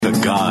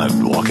god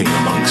walking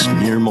amongst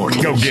mere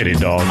mortals. Go get it,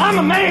 dog. I'm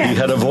a man. He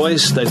had a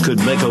voice that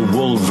could make a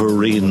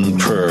wolverine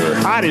purr.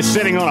 Heart is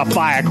sitting on a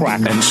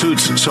firecracker. And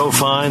suits so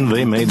fine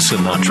they made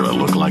Sinatra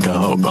look like a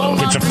hobo.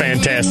 It's a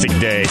fantastic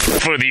day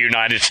for the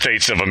United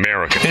States of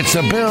America. It's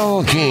a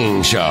Bill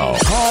King Show.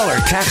 Call or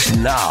text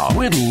now.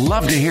 We'd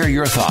love to hear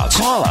your thoughts.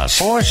 Call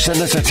us or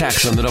send us a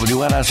text on the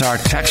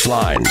WNSR text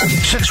line.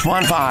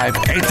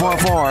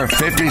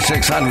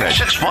 615-844-5600.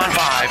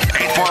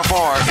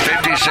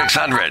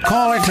 615-844-5600.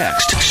 Call or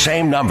text.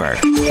 Same number.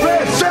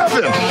 Red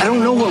 7! I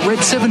don't know what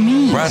Red 7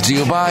 means. Brought to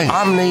you by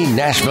Omni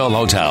Nashville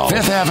Hotel.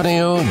 5th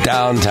Avenue,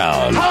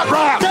 downtown. Hot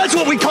rock! That's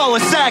what we call a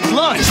sack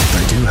lunch.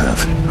 I do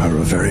have are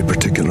a very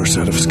particular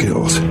set of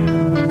skills.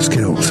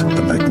 Skills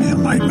that make me a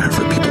nightmare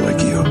for people like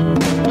you.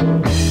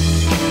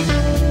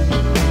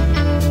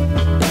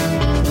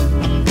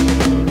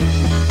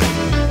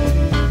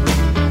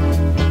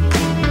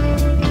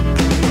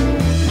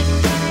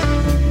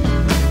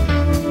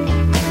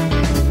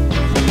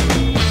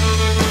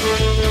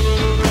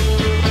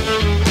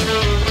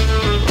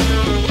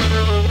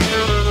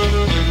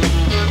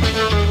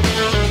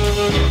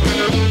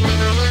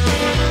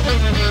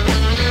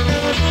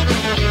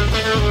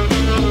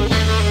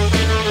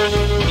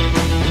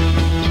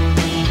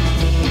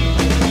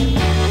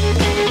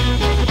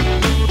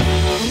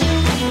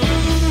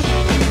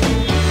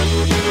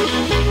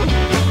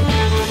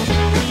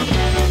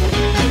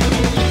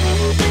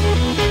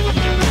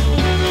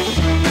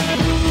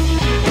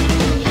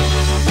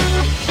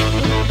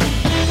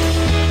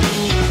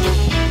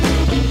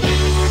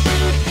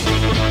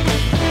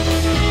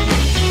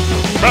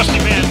 Rusty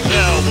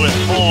Mandel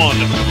with On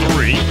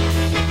 3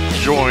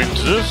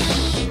 joins us.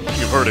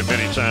 You've heard it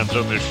many times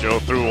on this show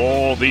through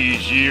all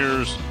these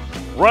years.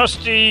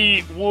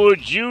 Rusty,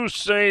 would you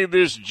say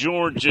this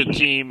Georgia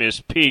team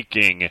is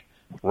peaking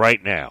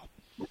right now?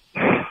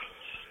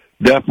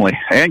 Definitely,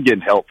 and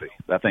getting healthy.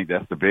 I think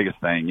that's the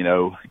biggest thing. You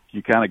know,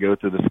 you kind of go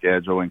through the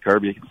schedule, and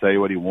Kirby can say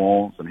what he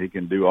wants, and he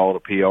can do all the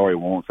PR he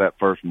wants. That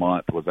first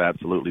month was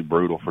absolutely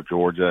brutal for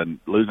Georgia,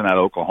 and losing that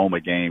Oklahoma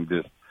game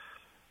just,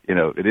 you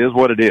know, it is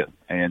what it is.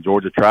 And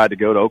Georgia tried to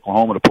go to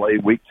Oklahoma to play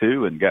week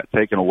 2 and got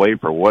taken away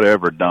for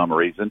whatever dumb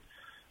reason.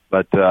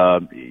 But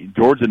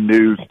Georgia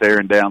knew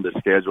staring down the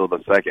schedule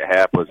the second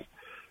half was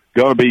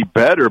going to be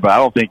better, but I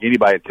don't think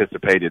anybody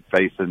anticipated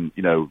facing,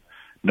 you know,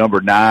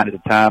 number 9 at the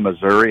time,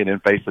 Missouri, and then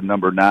facing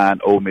number 9,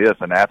 Ole Miss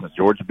in Athens.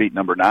 Georgia beat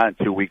number 9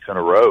 2 weeks in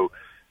a row,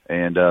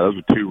 and those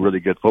are two really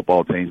good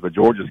football teams. But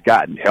Georgia's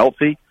gotten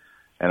healthy,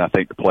 and I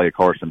think the play of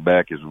Carson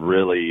Beck is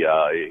really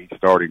he's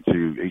starting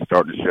to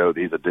show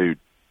that he's a dude.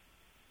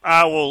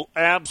 I will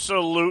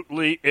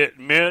absolutely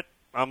admit,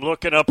 I'm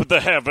looking up at the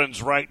heavens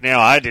right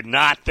now. I did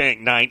not think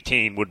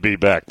 19 would be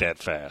back that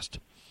fast.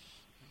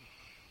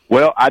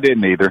 Well, I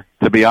didn't either,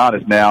 to be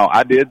honest. Now,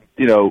 I did,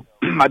 you know,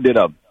 I did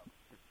a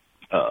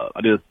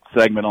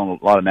segment on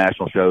a lot of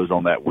national shows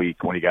on that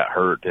week when he got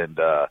hurt, and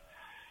I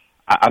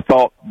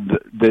thought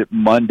that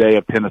Monday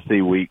of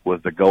Tennessee week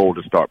was the goal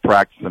to start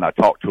practicing. I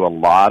talked to a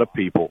lot of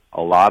people.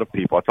 I talked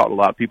to a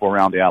lot of people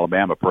around the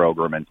Alabama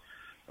program and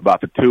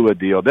about the Tua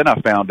deal. Then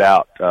I found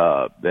out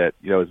that,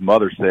 you know, his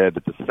mother said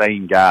that the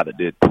same guy that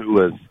did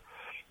Tua's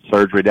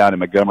surgery down in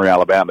Montgomery,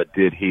 Alabama,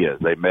 did his.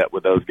 They met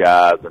with those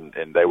guys, and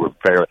they were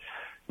fairly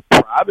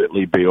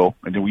privately, Bill,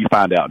 and then we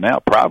find out now,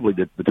 probably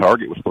the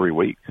target was 3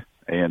 weeks.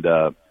 And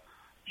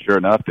sure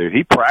enough, dude,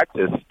 he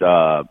practiced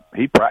the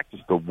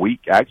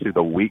week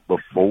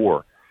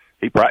before.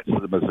 He practiced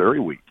the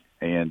Missouri week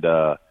and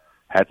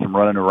had some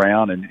running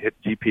around and hit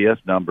GPS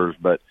numbers,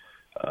 but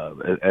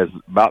as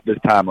about this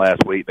time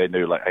last week, they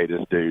knew, like, hey,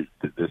 this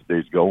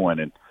dude's going.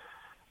 And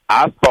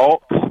I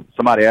thought,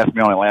 somebody asked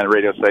me on Atlanta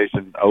radio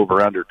station,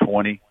 over under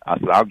 20. I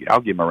said,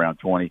 I'll give him around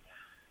 20.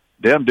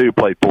 Dem dude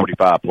played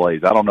 45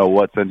 plays. I don't know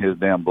what's in his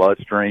damn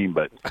bloodstream,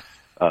 but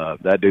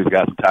that dude's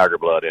got some Tiger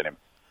blood in him.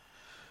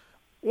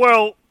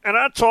 Well, and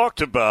I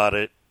talked about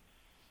it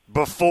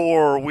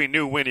before we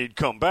knew when he'd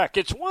come back.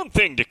 It's one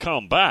thing to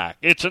come back.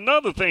 It's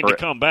another thing to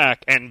come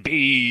back and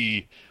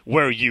be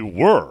where you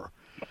were.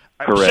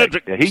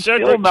 Correct. He's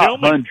still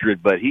not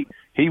 100, but he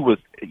was,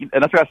 and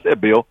that's what I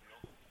said, Bill.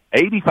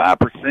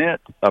 85%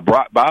 of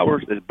Brock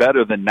Bowers is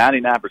better than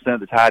 99% of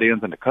the tight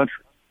ends in the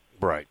country.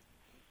 Right.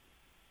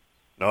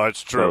 No,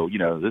 it's true. So, you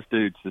know, this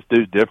dude's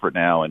different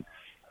now, and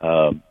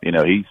you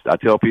know, I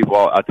tell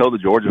the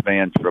Georgia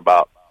fans for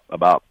about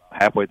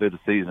halfway through the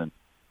season,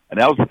 and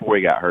that was before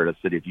he got hurt. I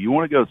said, if you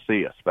want to go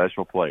see a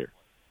special player,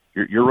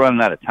 you're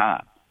running out of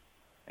time.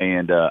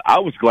 And I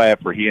was glad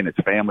for he and his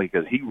family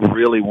because he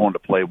really wanted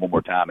to play one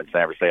more time in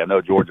San Francisco. I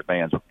know Georgia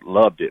fans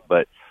loved it,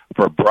 but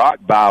for Brock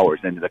Bowers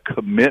and the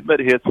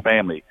commitment of his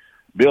family,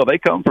 Bill, they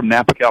come from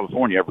Napa,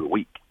 California every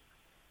week.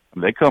 I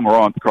mean, they come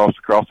around across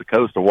the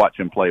coast to watch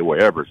him play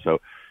wherever. So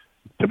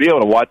to be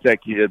able to watch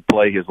that kid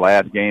play his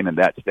last game in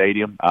that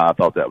stadium, I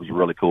thought that was a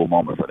really cool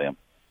moment for them.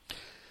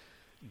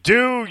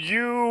 Do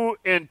you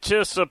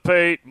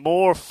anticipate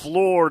more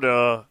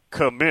Florida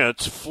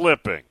commits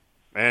flipping?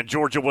 And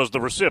Georgia was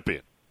the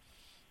recipient.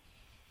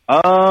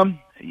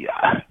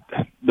 Yeah,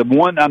 the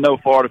one I know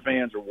Florida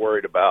fans are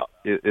worried about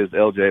is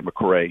L.J.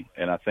 McCray,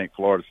 and I think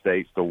Florida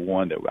State's the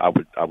one that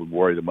I would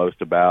worry the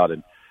most about.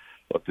 And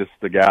look, this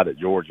is the guy that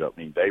Georgia, I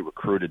mean, they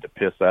recruited to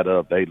piss that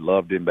up. They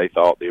loved him. They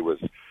thought it was,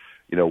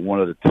 you know, one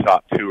of the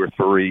top 2 or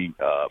 3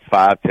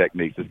 5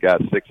 techniques. This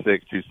guy's 6'6",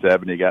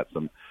 270. Got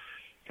some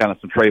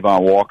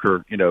Trayvon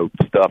Walker, you know,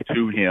 stuff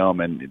to him.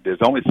 And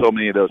there's only so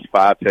many of those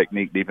 5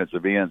 technique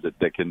defensive ends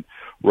that can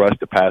rush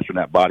the passer in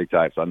that body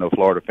type. So I know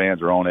Florida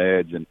fans are on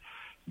edge, and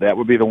that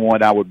would be the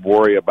one I would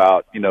worry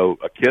about. You know,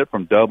 a kid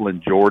from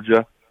Dublin,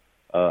 Georgia,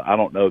 I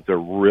don't know if they're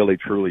really,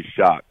 truly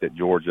shocked that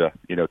Georgia,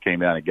 you know, came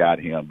down and got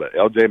him. But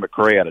L.J.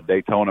 McCray out of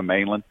Daytona,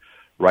 Mainland,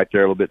 right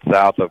there a little bit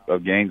south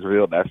of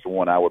Gainesville, that's the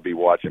one I would be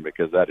watching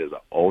because that is an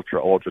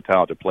ultra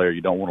talented player.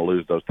 You don't want to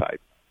lose those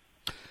types.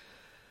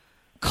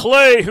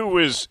 Clay, who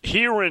is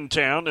here in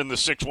town in the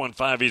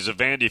 615, he's a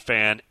Vandy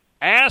fan,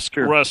 asked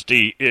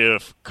Rusty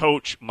if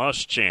Coach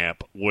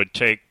Muschamp would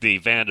take the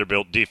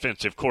Vanderbilt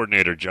defensive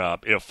coordinator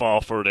job if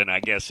offered, and I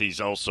guess he's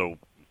also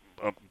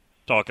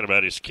talking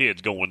about his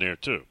kids going there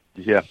too.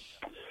 Yeah.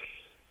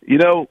 You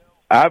know,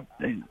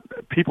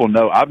 people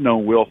know I've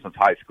known Will since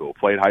high school.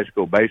 Played high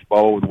school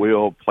baseball with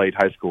Will, played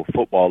high school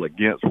football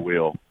against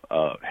Will.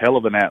 Hell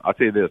of an I'll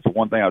tell you this,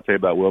 one thing I'll tell you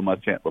about Will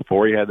Muschamp,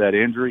 before he had that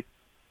injury,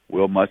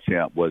 Will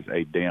Muschamp was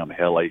a damn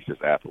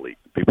hellacious athlete.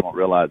 People don't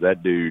realize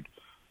that dude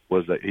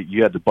was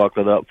you had to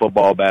buckle it up,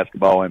 football,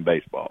 basketball, and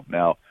baseball.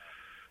 Now,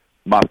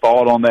 my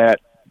thought on that,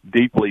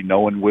 deeply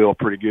knowing Will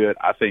pretty good,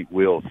 I think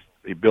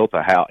he built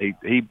a house.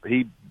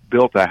 He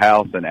built a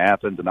house in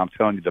Athens, and I'm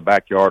telling you, the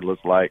backyard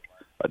looks like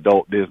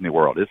adult Disney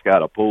World. It's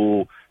got a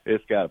pool.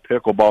 It's got a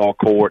pickleball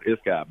court.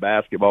 It's got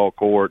basketball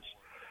courts.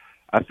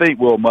 I think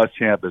Will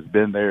Muschamp has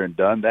been there and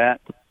done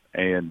that,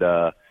 and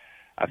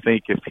I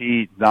think if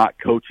he's not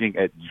coaching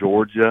at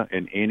Georgia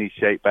in any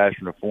shape,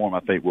 fashion, or form, I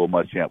think Will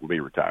Muschamp will be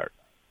retired.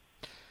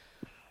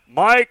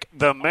 Mike,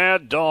 the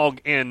Mad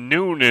Dog in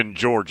Noonan,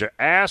 Georgia,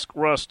 ask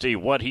Rusty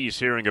what he's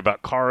hearing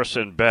about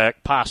Carson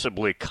Beck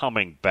possibly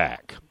coming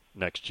back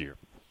next year.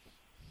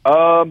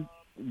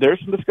 There's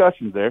some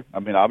discussions there. I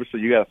mean, obviously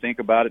you got to think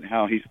about it and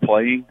how he's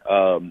playing.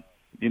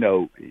 You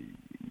know,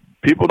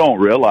 people don't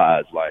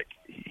realize, like,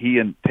 he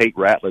and Tate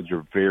Ratledge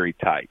are very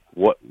tight.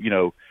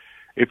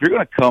 If you're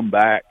going to come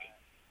back,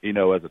 you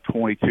know, as a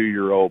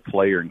 22-year-old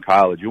player in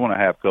college, you want to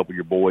have a couple of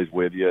your boys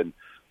with you and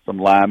some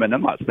linemen.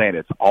 I'm not saying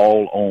it's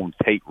all on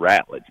Tate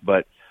Ratledge,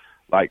 but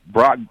like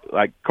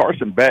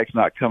Carson Beck's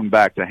not coming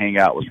back to hang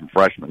out with some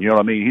freshmen. You know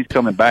what I mean? He's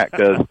coming back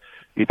because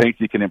he thinks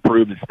he can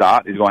improve his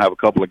stock. He's going to have a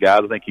couple of guys.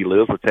 I think he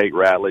lives with Tate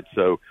Ratledge.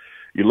 So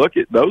you look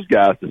at those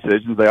guys'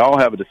 decisions, they all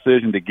have a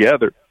decision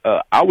together.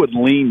 I would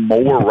lean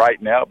more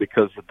right now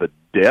because of the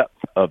depth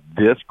of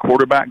this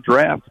quarterback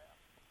draft.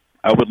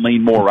 I would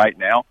lean more right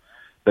now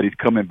that he's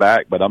coming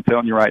back. But I'm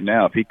telling you right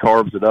now, if he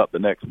carves it up the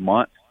next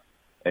month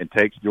and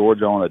takes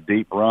Georgia on a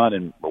deep run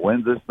and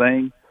wins this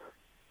thing,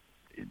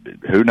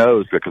 who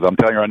knows? Because I'm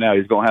telling you right now,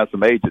 he's going to have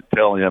some agents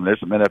telling him there's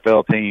some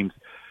NFL teams.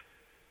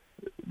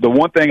 The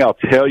one thing I'll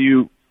tell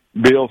you,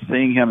 Bill,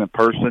 seeing him in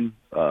person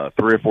 3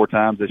 or 4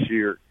 times this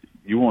year,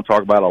 you want to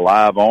talk about a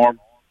live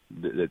arm?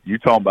 You're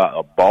talking about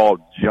a ball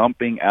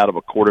jumping out of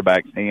a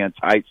quarterback's hand,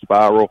 tight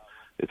spiral.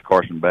 It's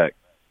Carson Beck.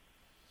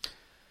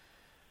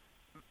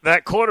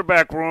 That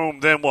quarterback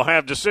room then will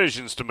have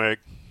decisions to make.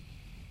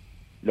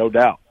 No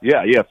doubt.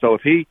 Yeah. So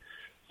if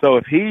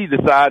he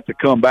decides to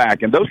come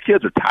back, and those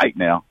kids are tight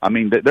now. I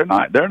mean, they're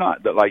not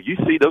like you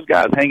see those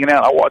guys hanging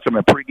out. I watch them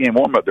in pregame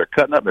warm up. They're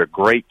cutting up. They're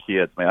great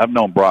kids, man. I've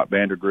known Brock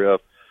Vandergriff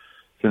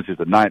since he's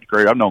the 9th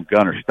grade. I've known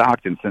Gunnar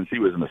Stockton since he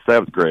was in the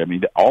 7th grade. I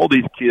mean, all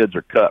these kids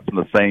are cut from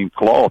the same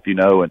cloth, you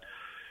know. And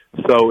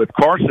so if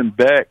Carson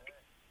Beck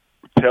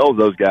tells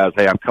those guys,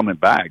 hey, I'm coming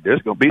back,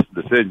 there's going to be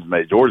some decisions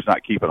made. Georgia's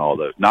not keeping all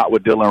those. Not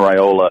with Dylan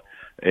Raiola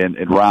and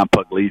Ryan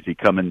Puglisi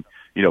coming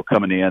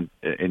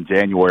in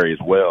January as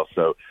well.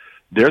 So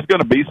there's going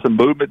to be some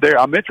movement there.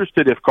 I'm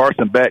interested if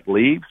Carson Beck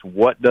leaves,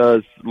 what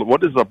does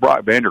a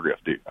Brock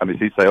Vandergriff do? I mean,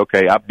 does he say,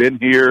 okay, I've been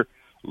here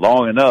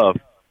long enough,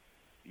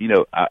 you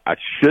know, I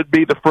should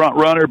be the front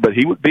runner, but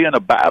he would be in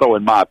a battle,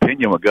 in my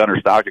opinion, with Gunnar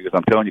Stockton, because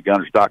I'm telling you,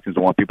 Gunnar Stockton's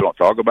the one people don't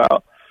talk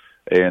about.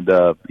 And,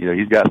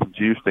 he's got some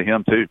juice to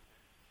him too.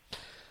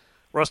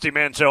 Rusty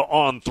Mansell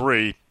on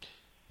 3.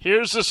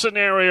 Here's the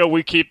scenario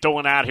we keep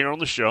throwing out here on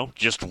the show.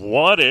 Just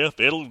what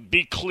if? It'll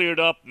be cleared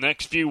up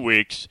next few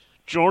weeks.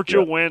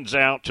 Georgia wins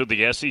out to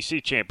the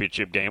SEC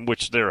championship game,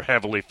 which they're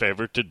heavily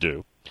favored to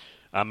do.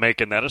 I'm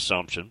making that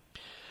assumption.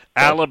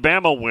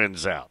 Alabama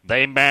wins out.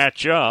 They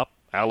match up.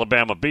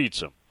 Alabama beats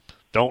them.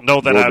 Don't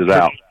know that Georgia's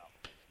out.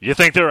 You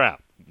think they're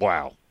out?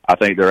 Wow. I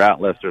think they're out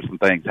unless there's some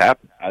things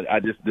happen.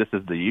 This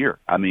is the year.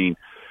 I mean,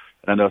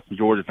 I know some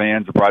Georgia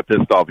fans are probably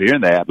pissed off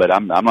hearing that, but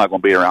I'm not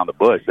going to be around the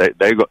bush.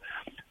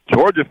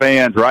 Georgia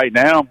fans right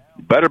now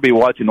better be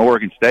watching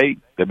Oregon State.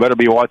 They better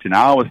be watching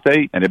Iowa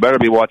State, and they better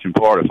be watching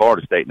Florida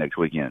State next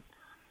weekend.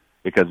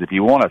 Because if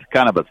you want a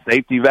kind of a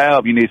safety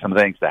valve, you need some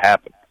things to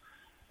happen.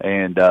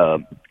 And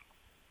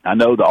I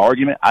know the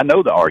argument. I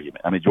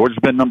mean, Georgia's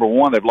been number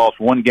one. They've lost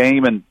one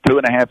game in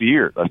 2.5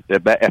 years.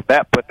 If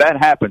that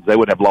happens, they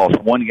would have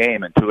lost one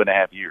game in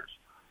 2.5 years.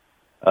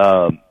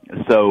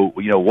 So,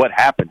 what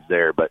happens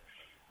there? But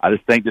I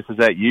just think this is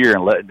that year,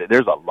 and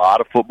there's a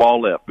lot of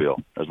football left, Bill.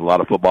 There's a lot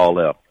of football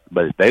left.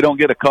 But if they don't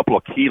get a couple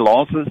of key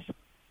losses,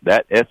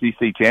 that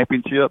SEC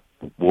championship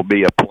will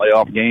be a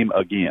playoff game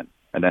again,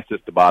 and that's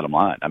just the bottom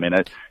line. I mean,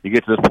 you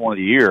get to this point of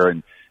the year,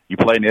 and you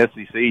play in the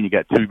SEC, and you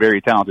got two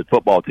very talented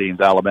football teams,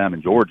 Alabama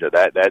and Georgia.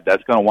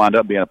 That's going to wind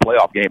up being a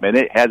playoff game, and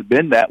it has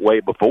been that way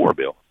before,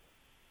 Bill.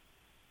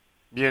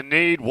 You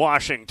need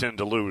Washington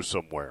to lose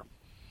somewhere.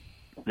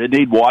 They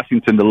need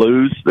Washington to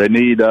lose. They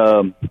need,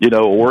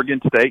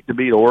 Oregon State to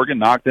beat Oregon,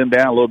 knock them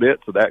down a little bit.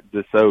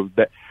 So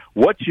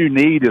what you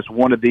need is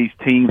one of these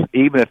teams,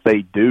 even if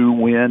they do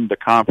win the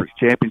conference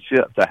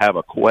championship, to have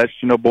a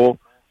questionable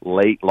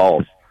late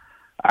loss.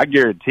 I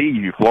guarantee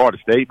you, Florida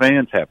State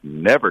fans have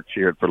never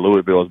cheered for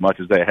Louisville as much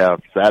as they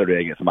have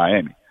Saturday against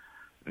Miami.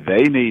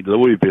 They need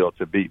Louisville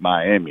to beat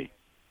Miami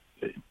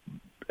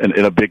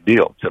in a big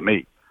deal to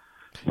me.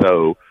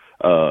 So,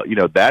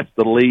 that's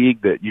the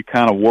league that you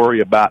kind of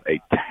worry about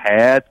a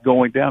tad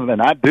going down.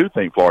 And I do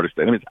think Florida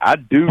State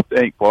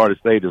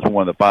is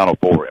one of the Final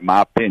Four, in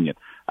my opinion.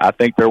 I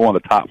think they're one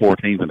of the top 4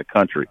 teams in the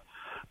country.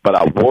 But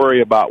I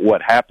worry about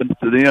what happens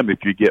to them if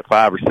you get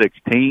 5 or 6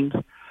 teams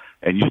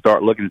and you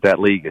start looking at that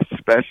league,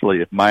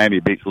 especially if Miami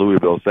beats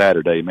Louisville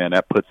Saturday. Man,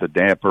 that puts a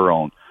damper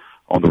on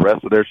the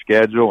rest of their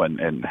schedule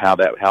and how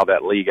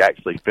that league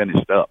actually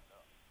finished up.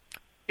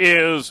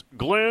 Is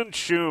Glenn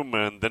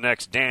Schumann the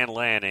next Dan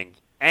Lanning,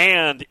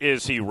 and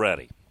is he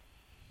ready?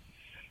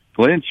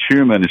 Glenn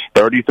Schumann is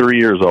 33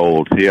 years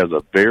old. He has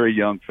a very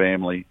young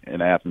family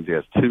in Athens. He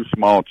has 2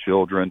 small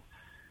children.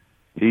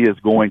 He is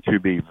going to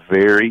be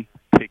very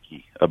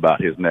picky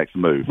about his next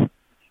move.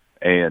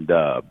 And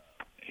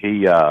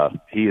he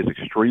is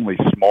extremely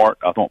smart.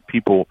 I don't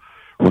people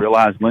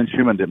realize Glenn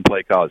Schumann didn't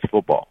play college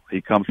football. He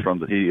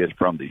is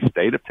from the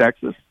state of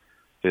Texas.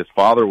 His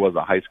father was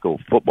a high school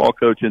football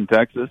coach in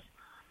Texas.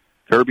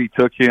 Kirby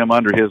took him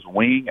under his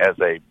wing as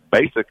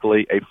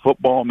basically a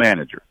football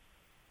manager.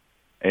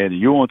 And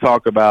you want to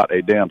talk about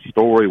a damn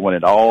story when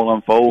it all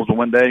unfolds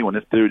one day, when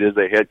this dude is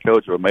a head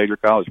coach of a major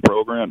college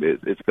program,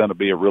 it's going to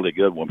be a really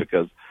good one,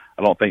 because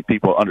I don't think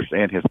people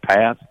understand his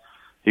past.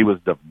 He was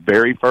the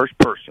very first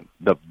person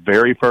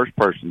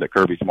that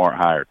Kirby Smart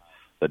hired.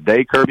 The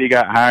day Kirby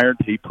got hired,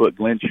 he put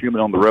Glenn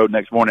Schumann on the road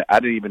next morning.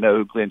 I didn't even know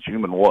who Glenn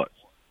Schumann was.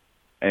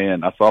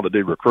 And I saw the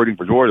dude recruiting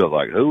for Georgia. I was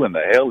like, who in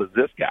the hell is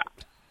this guy?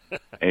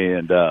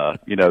 And,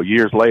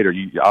 years later,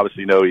 you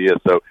obviously know he is.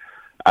 So,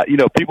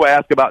 people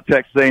ask about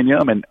Texas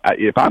A&M, and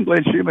if I'm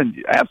Glenn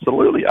Schumann,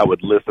 absolutely I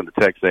would listen to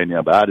Texas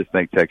A&M, but I just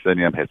think Texas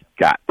A&M has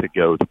got to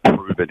go the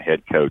proven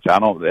head coach.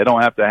 They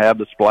don't have to have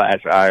the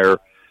splash hire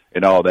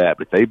and all that,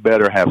 but they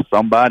better have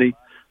somebody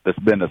that's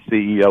been a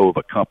CEO of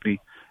a company,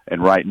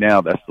 and right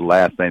now that's the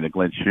last thing that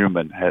Glenn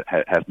Schumann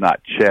has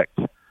not checked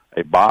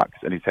a box,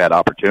 and he's had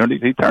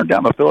opportunities. He turned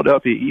down the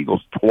Philadelphia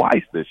Eagles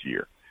twice this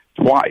year.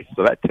 Twice.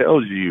 So that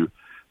tells you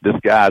this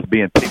guy's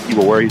being picky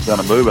with where he's going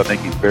to move. I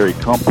think he's very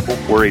comfortable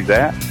where he's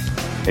at.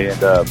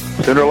 And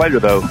sooner or later,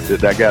 though,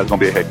 that guy's going to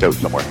be a head coach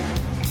somewhere.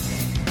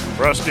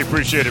 Rusty,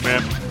 appreciate it,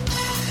 man.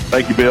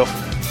 Thank you, Bill.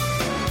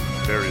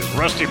 There is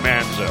Rusty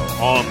Mansell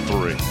on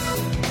 3.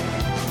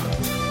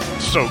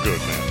 So good,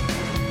 man.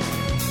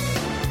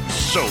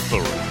 So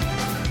thorough.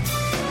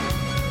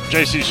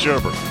 J.C.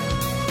 Sherbert,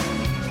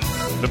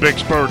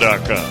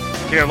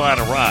 TheBigSpur.com,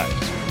 Carolina Rise.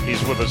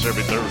 He's with us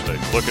every Thursday.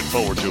 Looking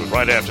forward to it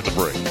right after the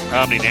break.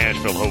 Omni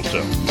Nashville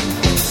Hotel.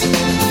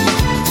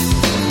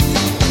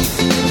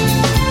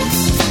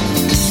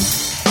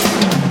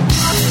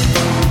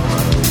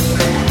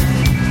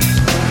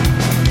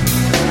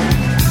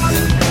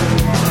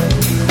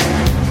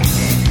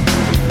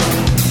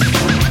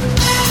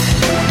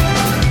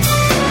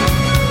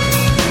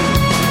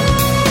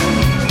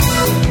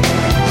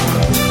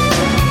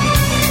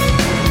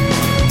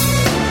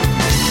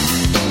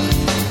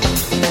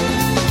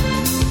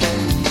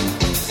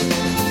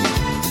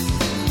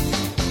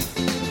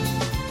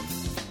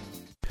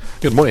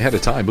 Good morning. Had a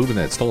time moving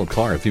that stolen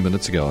car a few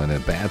minutes ago in a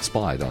bad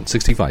spot on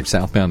 65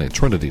 southbound at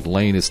Trinity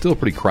Lane. It's still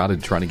pretty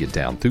crowded trying to get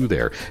down through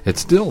there.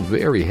 It's still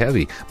very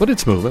heavy, but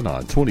it's moving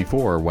on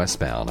 24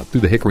 westbound up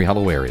through the Hickory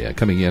Hollow area,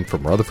 coming in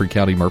from Rutherford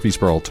County,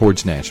 Murfreesboro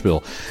towards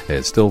Nashville.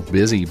 It's still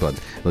busy, but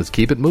let's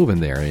keep it moving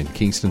there in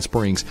Kingston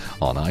Springs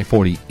on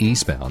I-40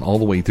 eastbound all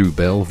the way through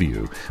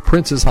Bellevue.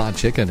 Prince's Hot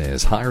Chicken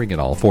is hiring at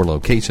all 4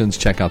 locations.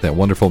 Check out that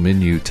wonderful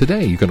menu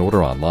today. You can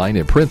order online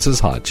at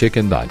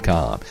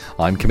princeshotchicken.com.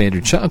 I'm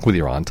Commander Chuck with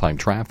your on-time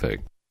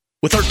traffic.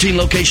 With 13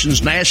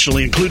 locations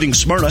nationally, including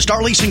Smyrna,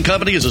 Star Leasing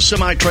Company is a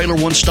semi-trailer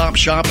one-stop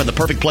shop and the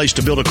perfect place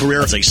to build a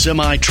career as a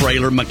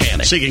semi-trailer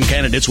mechanic. Seeking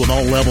candidates with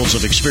all levels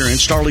of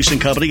experience, Star Leasing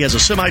Company has a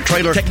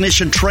semi-trailer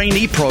technician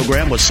trainee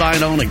program with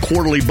sign-on and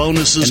quarterly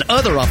bonuses and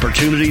other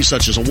opportunities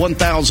such as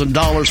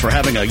 $1,000 for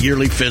having a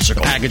yearly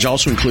physical. Package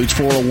also includes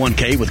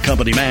 401k with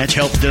company match,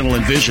 health, dental,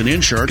 and vision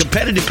insurance,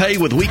 competitive pay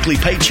with weekly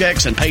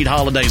paychecks, and paid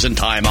holidays and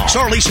time off.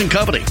 Star Leasing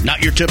Company,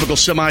 not your typical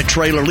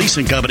semi-trailer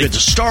leasing company.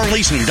 Visit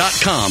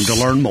starleasing.com to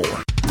learn more.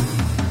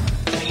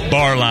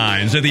 Bar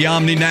Lines at the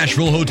Omni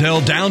Nashville Hotel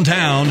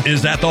downtown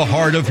is at the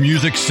heart of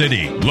Music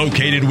City.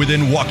 Located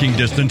within walking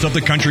distance of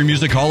the Country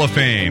Music Hall of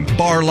Fame,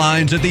 Bar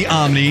Lines at the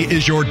Omni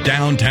is your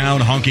downtown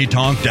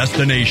honky-tonk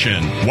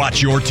destination.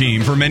 Watch your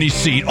team from any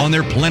seat on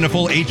their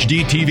plentiful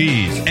HD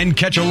TVs and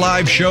catch a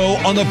live show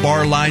on the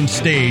Bar Lines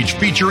stage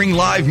featuring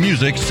live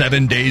music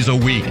 7 days a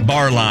week.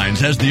 Bar Lines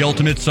has the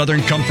ultimate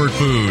Southern comfort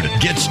food.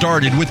 Get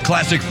started with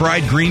classic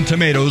fried green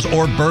tomatoes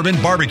or bourbon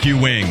barbecue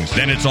wings.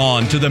 Then it's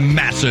on to the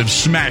massive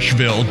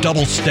Smashville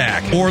double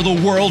stack or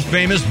the world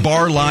famous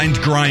Bar Lines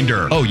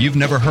grinder. Oh, you've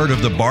never heard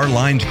of the Bar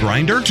Lines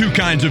grinder? 2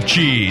 kinds of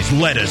cheese,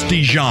 lettuce,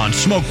 Dijon,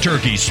 smoked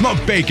turkey,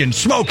 smoked bacon,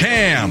 smoked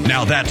ham.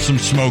 Now that's some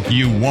smoke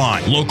you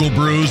want. Local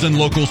brews and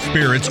local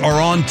spirits are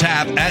on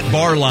tap at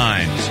Bar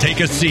Lines. Take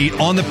a seat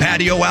on the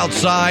patio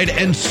outside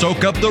and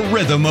soak up the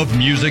rhythm of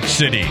Music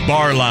City.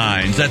 Bar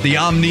Lines at the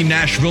Omni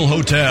Nashville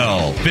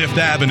Hotel, 5th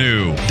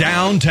Avenue,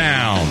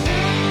 downtown.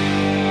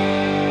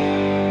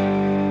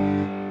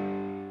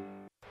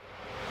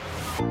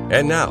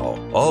 And now,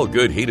 All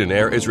Good Heat and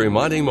Air is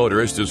reminding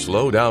motorists to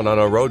slow down on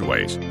our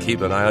roadways,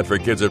 keep an eye out for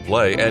kids at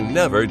play, and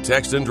never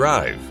text and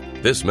drive.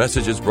 This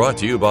message is brought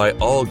to you by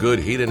All Good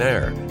Heat and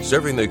Air,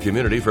 serving the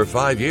community for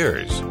 5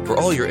 years. For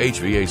all your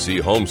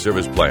HVAC home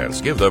service plans,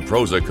 give the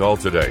pros a call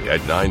today at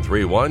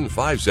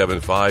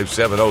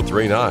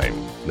 931-575-7039.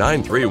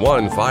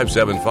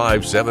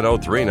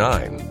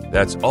 931-575-7039.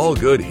 That's All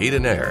Good Heat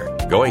and Air,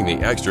 going the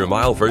extra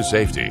mile for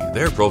safety.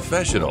 They're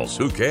professionals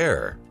who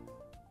care.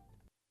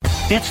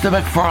 It's the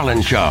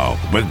McFarland Show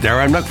with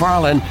Darren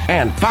McFarland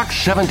and Fox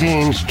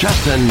 17's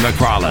Justin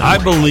McFarland. I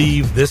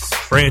believe this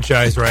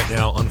franchise right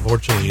now,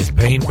 unfortunately, is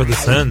paying for the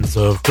sins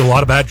of a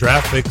lot of bad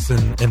draft picks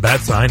and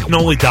bad signings. You can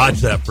only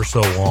dodge that for so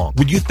long.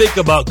 When you think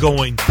about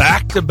going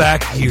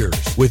back-to-back years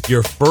with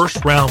your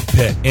first-round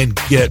pick and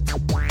get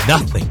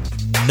nothing,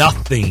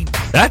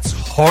 that's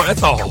hard.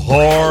 That's a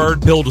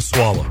hard pill to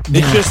swallow.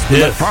 It just is.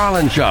 The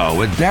McFarland Show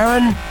with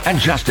Darren and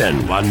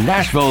Justin on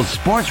Nashville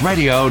Sports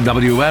Radio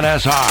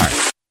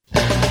WNSR.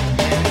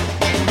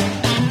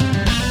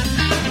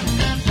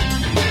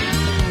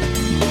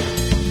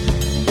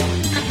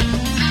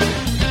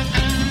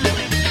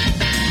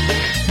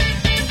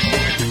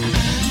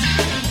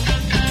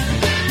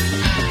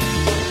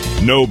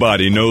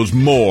 Nobody knows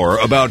more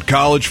about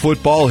college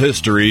football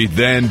history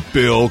than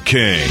Bill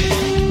King.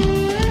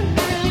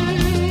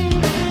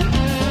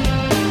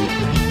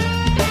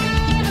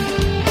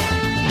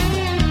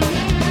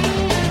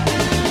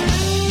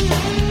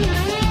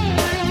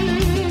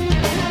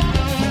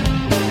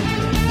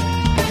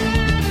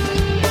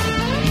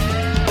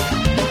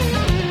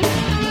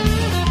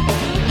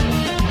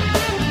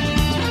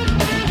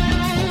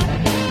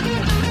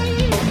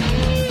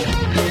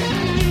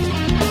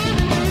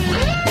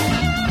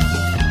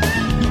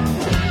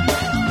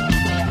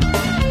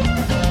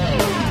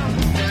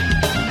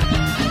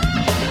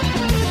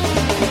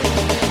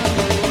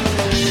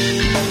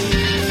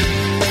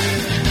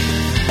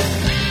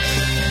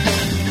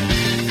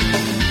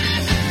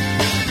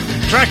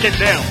 Track it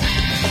down.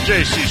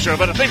 J.C.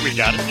 Sherbert. I think we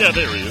got it. Yeah,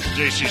 there he is.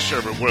 J.C.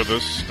 Sherbert with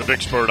us.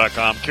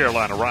 TheBigSpur.com.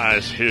 Carolina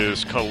Rise,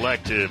 his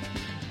collective.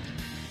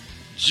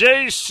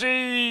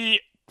 J.C.,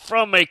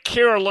 from a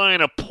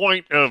Carolina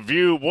point of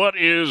view, what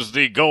is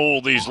the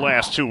goal these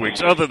last 2 weeks,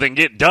 other than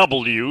get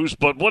W's,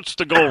 but what's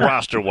the goal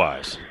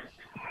roster-wise?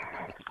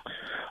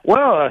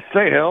 Well,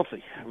 stay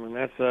healthy. I mean,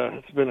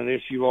 it's been an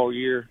issue all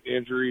year.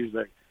 Injuries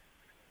that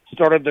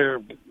started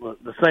the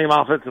same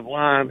offensive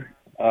line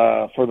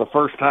for the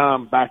first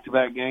time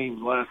back-to-back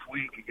games last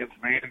week against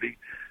Vandy,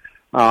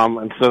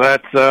 and so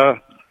that's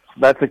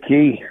a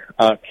key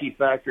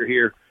factor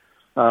here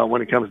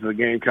when it comes to the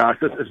Gamecocks.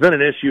 It's been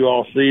an issue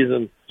all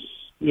season.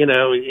 You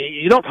know,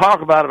 you don't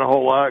talk about it a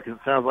whole lot because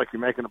it sounds like you're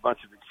making a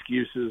bunch of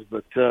excuses,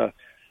 but the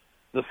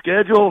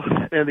schedule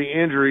and the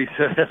injuries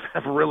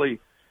have really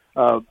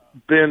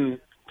been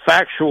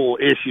factual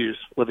issues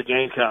with the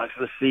Gamecocks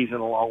this season,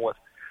 along with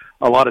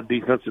a lot of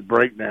defensive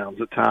breakdowns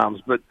at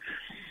times. But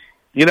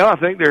you know, I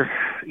think they're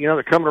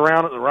coming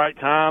around at the right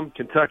time.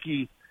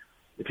 Kentucky,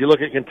 if you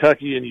look at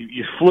Kentucky and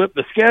you flip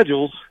the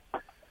schedules,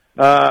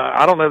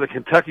 I don't know that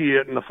Kentucky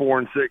isn't a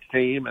 4-6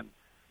 team, and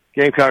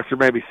Gamecocks are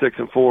maybe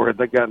 6-4 had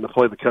they gotten to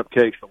play the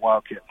cupcakes the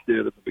Wildcats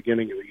did at the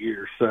beginning of the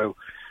year. So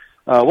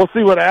we'll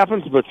see what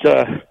happens, but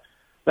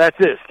that's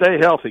it. Stay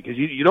healthy, because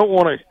you don't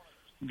want to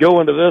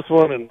go into this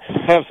one and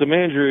have some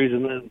injuries,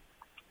 and then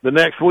the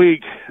next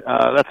week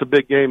that's a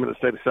big game in the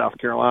state of South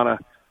Carolina,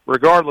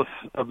 regardless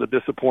of the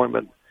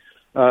disappointment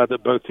that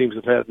both teams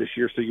have had this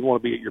year, so you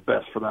want to be at your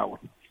best for that one.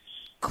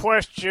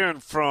 Question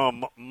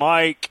from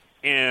Mike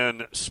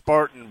in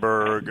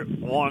Spartanburg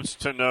wants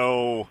to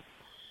know,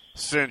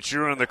 since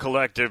you're in the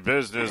collective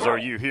business, are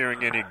you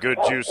hearing any good,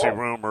 juicy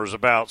rumors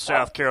about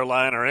South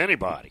Carolina or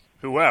anybody,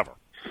 whoever?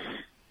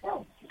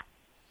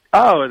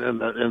 Oh,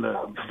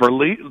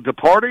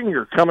 departing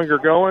or coming or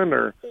going,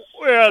 or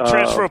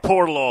transfer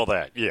portal, all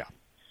that. Yeah.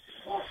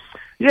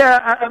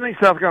 Yeah, I think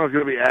South Carolina's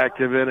going to be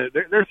active in it.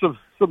 There's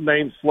some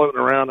names floating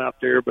around out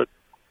there, but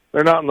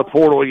they're not in the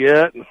portal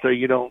yet, and so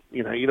you don't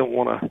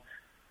want to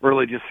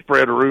really just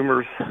spread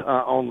rumors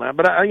on that.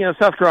 But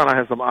South Carolina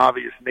has some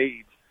obvious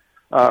needs.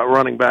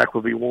 Running back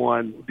would be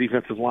one,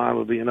 defensive line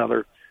would be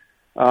another,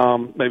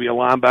 maybe a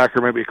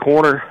linebacker, maybe a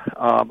corner.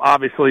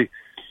 Obviously,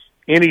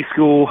 any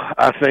school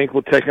I think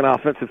will take an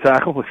offensive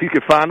tackle if you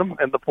could find them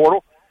in the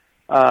portal.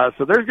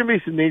 So there's going to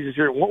be some needs this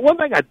year. One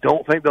thing I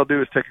don't think they'll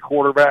do is take a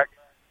quarterback.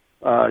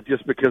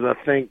 Just because I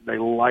think they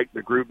like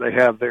the group they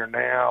have there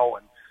now,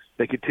 and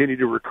they continue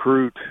to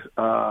recruit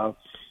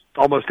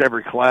almost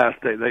every class.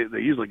 They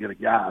usually get a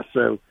guy.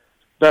 So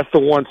that's the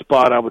one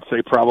spot I would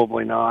say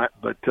probably not.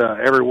 But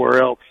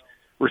everywhere else,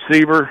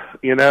 receiver,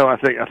 I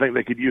think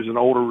they could use an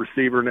older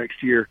receiver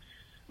next year.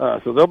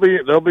 So they'll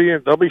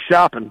be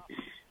shopping.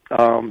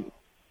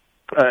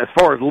 As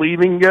far as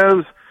leaving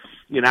goes,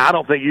 I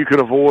don't think you could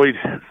avoid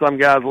some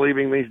guys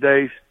leaving these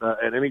days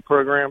at any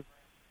program.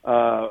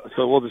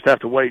 So we'll just have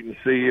to wait and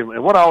see.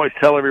 And what I always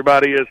tell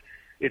everybody is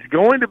it's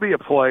going to be a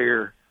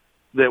player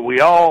that we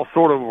all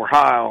sort of were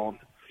high on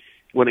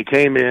when he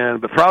came in,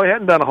 but probably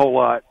hadn't done a whole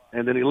lot.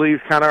 And then he leaves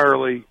kind of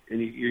early,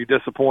 and you're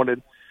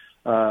disappointed.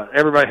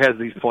 Everybody has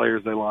these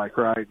players they like,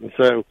 right? And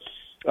so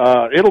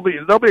there'll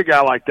be a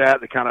guy like that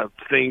kind of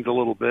stings a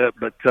little bit.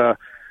 But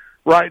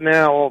right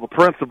now, all the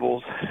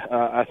principals,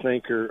 I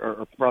think,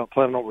 are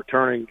planning on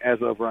returning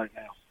as of right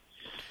now.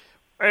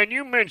 And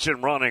you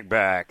mentioned running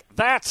back.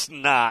 That's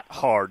not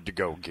hard to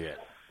go get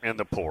in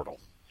the portal.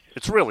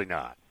 It's really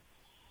not.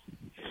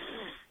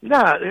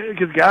 No,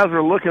 because guys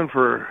are looking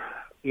for,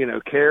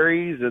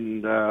 carries,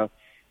 and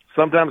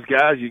sometimes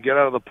guys you get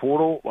out of the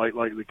portal, like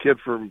the kid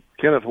from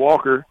Kenneth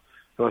Walker,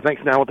 who I think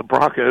is now with the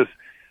Broncos,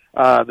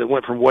 that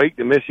went from Wake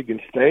to Michigan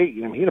State.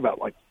 He had about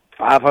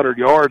 500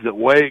 yards at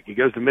Wake. He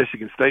goes to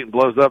Michigan State and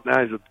blows up.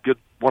 Now he's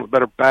one of the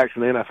better backs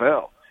in the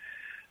NFL.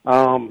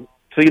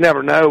 So you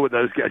never know with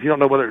those guys. You don't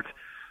know whether it's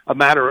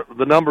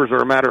the numbers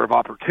are a matter of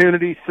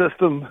opportunity,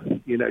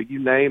 system, you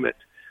name it.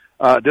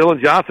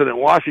 Dylan Johnson at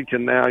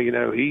Washington now,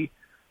 he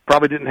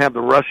probably didn't have the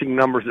rushing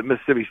numbers at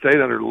Mississippi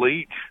State under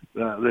Leach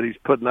that he's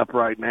putting up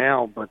right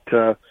now, but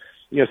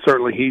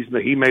certainly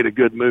he made a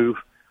good move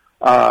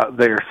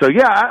there. So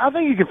yeah, I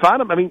think you can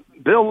find him. I mean,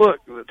 Bill, look,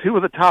 two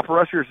of the top 10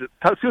 rushers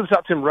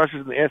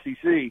in the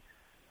SEC,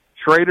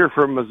 Schrader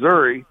from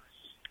Missouri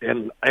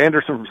and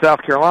Anderson from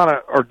South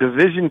Carolina, are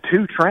Division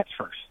II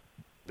transfers.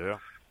 Yeah.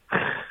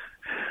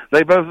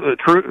 They both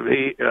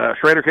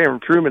Schrader came from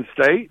Truman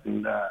State,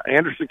 and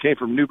Anderson came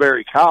from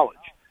Newberry College.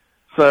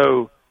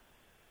 So,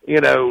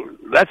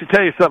 that should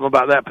tell you something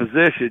about that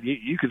position.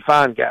 You can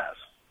find guys.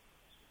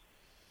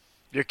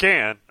 You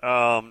can.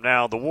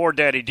 Now, the War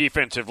Daddy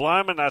defensive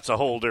lineman, that's a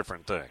whole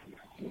different thing.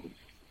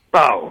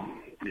 Oh,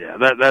 yeah,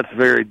 that's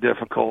very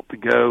difficult to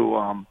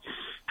go,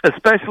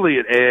 especially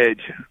at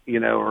edge,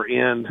 or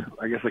end.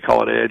 I guess they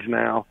call it edge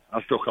now.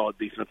 I still call it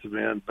defensive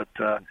end, but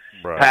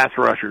right. Pass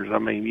rushers,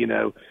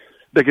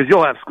 because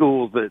you'll have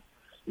schools that,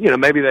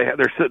 maybe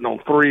they're sitting on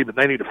 3, but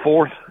they need a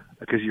 4th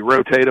because you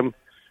rotate them.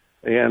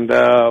 And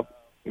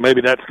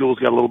maybe that school's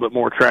got a little bit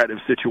more attractive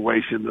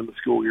situation than the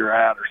school you're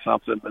at or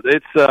something. But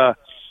it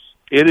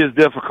is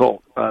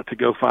difficult to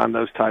go find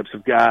those types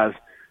of guys.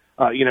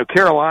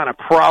 Carolina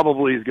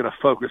probably is going to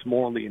focus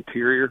more on the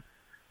interior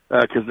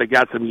because they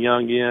got some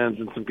young ends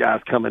and some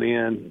guys coming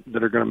in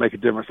that are going to make a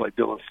difference like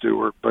Dylan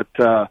Stewart. But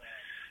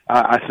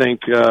I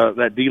think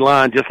that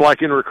D-line, just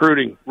like in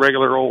recruiting,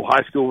 regular old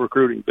high school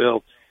recruiting,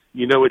 Bill,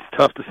 it's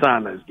tough to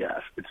sign those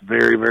guys. It's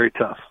very, very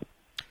tough.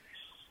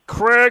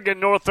 Craig in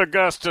North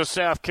Augusta,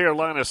 South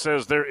Carolina,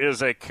 says there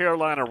is a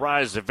Carolina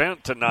Rise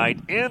event tonight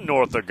in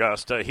North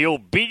Augusta. He'll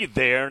be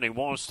there, and he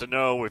wants to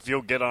know if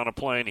you'll get on a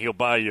plane, he'll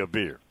buy you a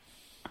beer.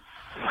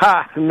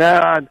 No,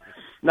 I'm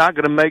not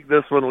going to make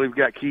this one. We've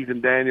got Keith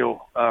and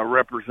Daniel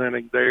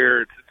representing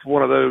there. It's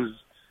one of those.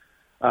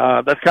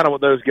 That's kind of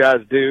what those guys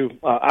do.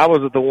 I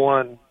was at the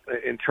one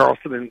in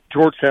Charleston and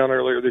Georgetown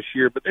earlier this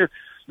year, but they're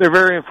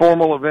very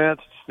informal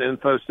events,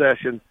 info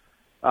session,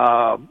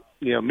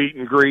 meet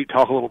and greet,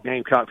 talk a little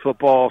Gamecock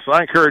football. So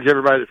I encourage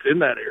everybody that's in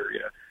that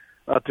area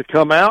to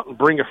come out and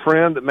bring a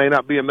friend that may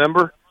not be a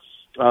member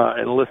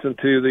and listen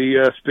to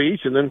the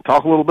speech and then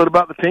talk a little bit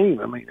about the team.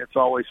 I mean, it's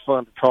always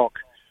fun to talk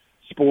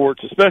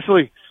sports,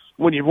 especially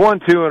when you've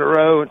won 2 in a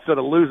row instead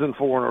of losing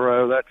 4 in a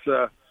row. That's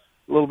a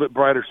little bit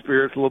brighter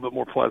spirits, a little bit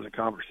more pleasant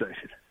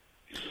conversation.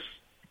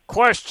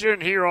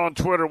 Question here on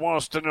Twitter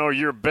wants to know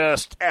your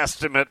best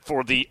estimate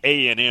for the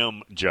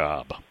A&M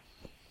job.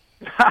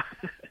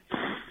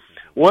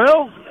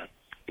 Well,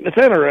 it's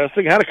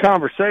interesting. I had a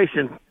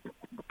conversation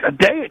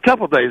a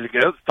couple of days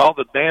ago. Thought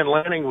that Dan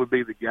Lanning would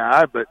be the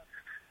guy, but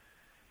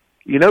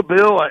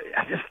Bill,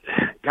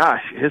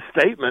 gosh, his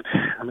statement,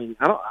 I mean,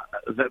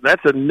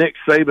 that's a Nick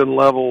Saban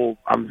level,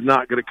 I'm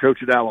not going to coach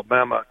at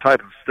Alabama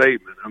type of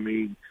statement. I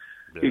mean,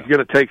 he's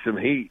going to take some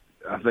heat,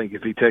 I think,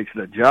 if he takes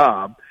that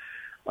job.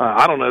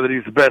 I don't know that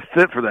he's the best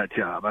fit for that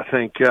job. I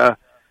think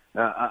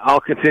I'll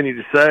continue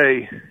to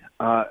say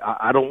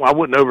I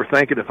wouldn't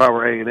overthink it if I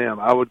were A&M.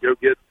 I would go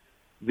get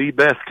the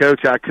best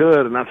coach I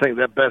could, and I think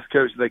that best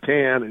coach they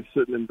can is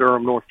sitting in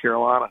Durham, North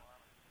Carolina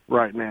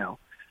right now.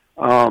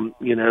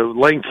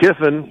 Lane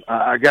Kiffin,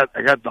 I got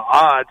the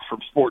odds from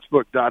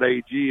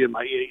sportsbook.ag in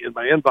my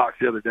inbox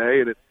the other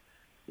day, and it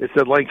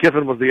said Lane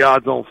Kiffin was the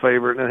odds-on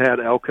favorite, and it had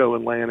Elko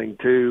and Lanning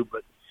too.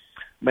 But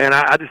man,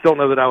 I just don't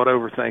know that I would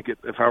overthink it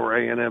if I were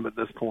A&M at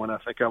this point. I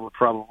think I would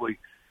probably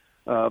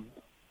be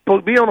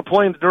on a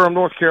plane to Durham,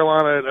 North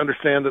Carolina, and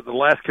understand that the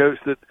last coach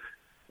that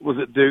was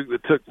at Duke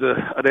that took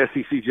an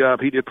SEC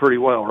job, he did pretty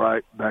well,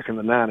 right, back in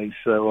the 90s.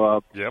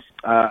 So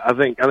I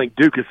think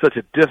Duke is such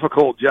a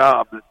difficult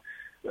job that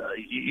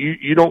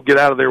you don't get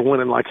out of there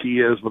winning like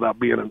he is without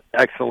being an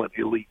excellent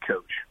elite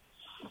coach.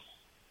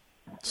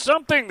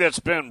 Something that's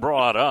been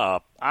brought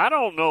up, I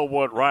don't know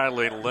what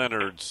Riley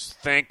Leonard's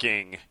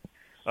thinking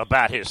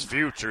about his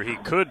future. He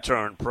could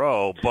turn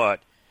pro,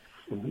 but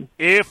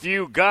if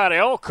you got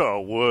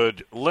Elko,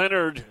 would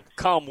Leonard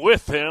come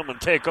with him and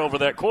take over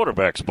that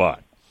quarterback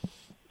spot?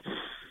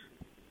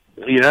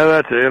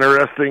 That's an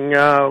interesting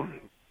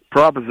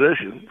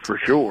proposition for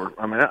sure.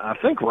 I mean, I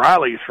think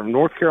Riley's from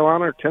North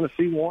Carolina or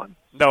Tennessee one.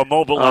 No,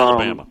 Mobile,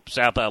 Alabama,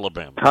 South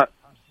Alabama.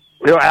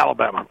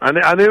 Alabama.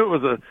 I knew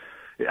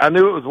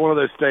it was one of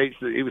those states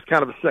that he was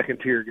kind of a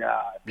second-tier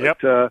guy.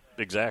 But,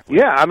 exactly.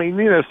 Yeah, I mean,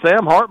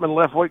 Sam Hartman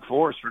left Wake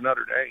Forest for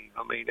Notre Dame.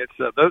 I mean, it's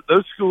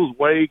those schools,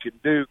 Wake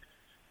and Duke,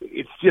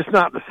 it's just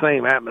not the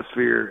same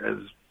atmosphere as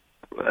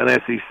an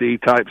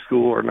SEC-type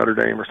school or Notre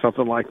Dame or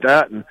something like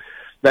that, and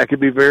that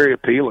could be very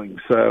appealing.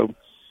 So,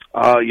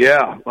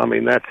 yeah, I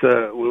mean, that's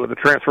with the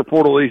transfer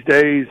portal these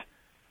days,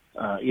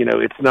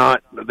 it's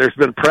not – there's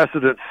been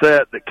precedent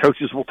set that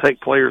coaches will take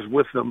players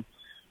with them.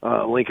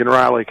 Lincoln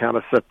Riley kind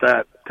of set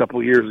that a couple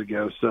of years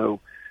ago. So,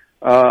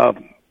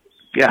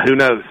 yeah, who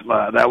knows?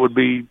 That would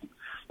be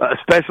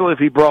especially if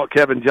he brought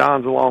Kevin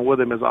Johns along with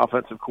him as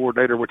offensive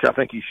coordinator, which I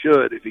think he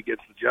should if he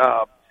gets the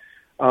job.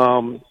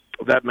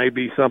 That may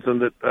be something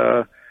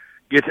that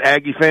gets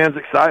Aggie fans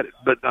excited.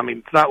 But, I mean,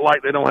 it's not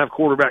like they don't have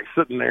quarterbacks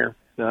sitting there,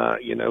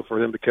 for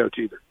them to coach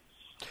either.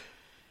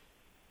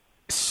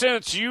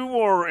 Since you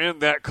were in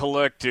that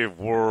collective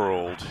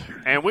world,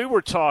 and we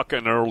were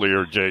talking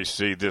earlier,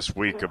 JC, this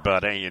week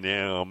about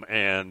A&M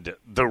and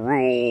the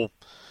rule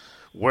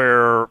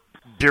where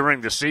during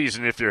the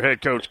season, if your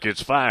head coach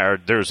gets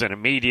fired, there's an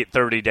immediate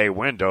 30-day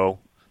window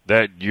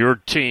that your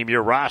team,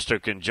 your roster,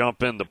 can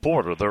jump in the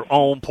portal, their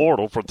own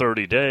portal for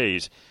 30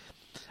 days.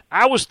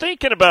 I was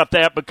thinking about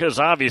that because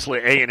obviously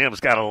A&M's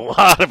got a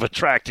lot of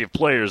attractive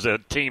players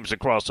that teams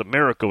across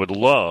America would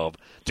love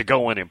to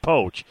go in and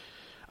poach.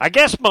 I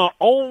guess my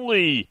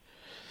only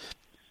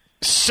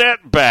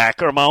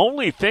setback or my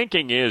only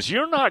thinking is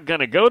you're not going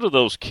to go to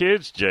those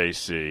kids,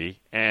 JC,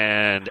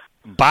 and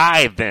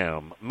buy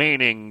them,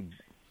 meaning,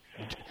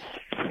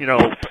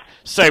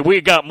 say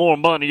we got more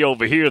money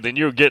over here than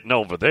you're getting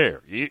over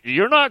there.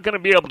 You're not going to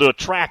be able to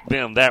attract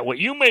them that way.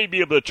 You may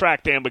be able to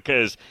attract them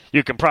because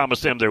you can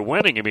promise them they're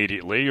winning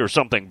immediately or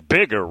something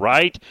bigger,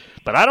 right?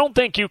 But I don't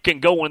think you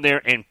can go in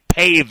there and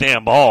pay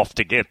them off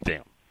to get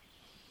them.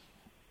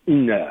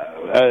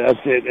 No, that's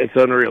it. It's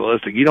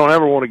unrealistic. You don't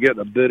ever want to get in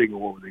a bidding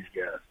war with these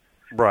guys.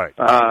 Right.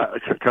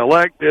 It's a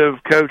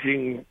collective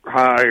coaching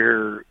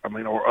hire,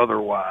 or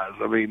otherwise.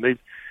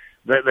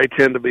 They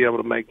tend to be able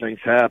to make things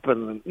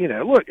happen.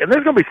 And, look, and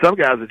there's going to be some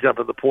guys that jump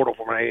in the portal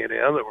from A&M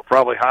that were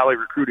probably highly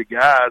recruited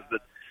guys that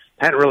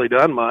hadn't really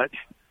done much.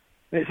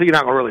 So you're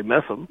not going to really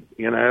miss them,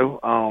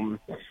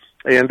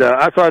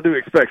 So I do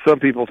expect some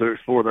people to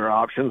explore their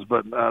options,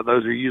 but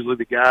those are usually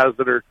the guys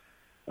that are,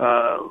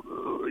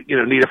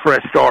 need a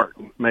fresh start.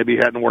 Maybe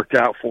it hadn't worked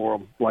out for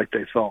them like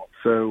they thought.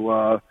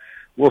 So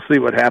we'll see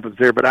what happens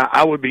there. But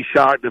I would be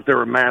shocked if there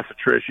were mass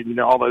attrition.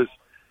 All those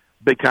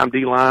big-time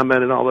D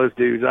linemen and all those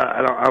dudes.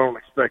 I don't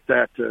expect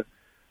there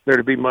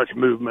to be much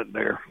movement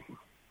there.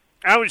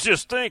 I was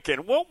just thinking,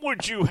 what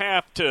would you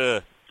have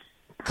to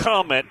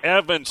come at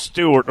Evan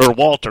Stewart or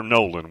Walter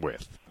Nolan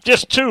with?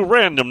 Just two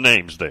random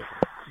names there.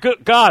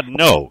 God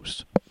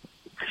knows.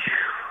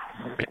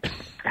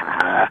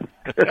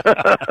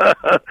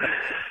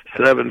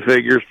 7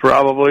 figures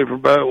probably for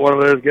about one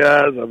of those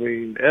guys.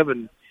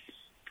 Evan,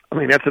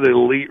 that's an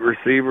elite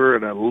receiver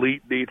and an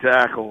elite D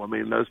tackle.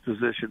 Those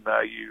position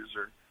values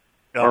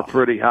are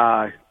pretty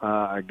high,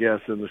 I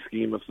guess, in the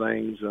scheme of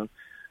things.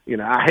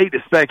 I hate to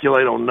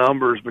speculate on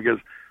numbers because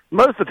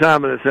most of the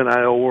time in this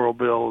NIL world,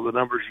 Bill, the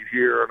numbers you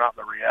hear are not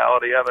the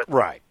reality of it.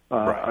 Right.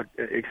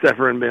 Except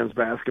for in men's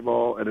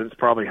basketball, and it's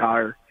probably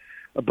higher.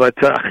 But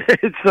those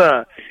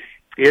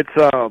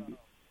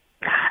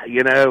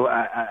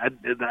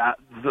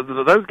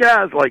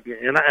guys,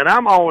 and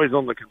I'm always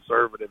on the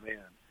conservative end.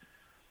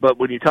 But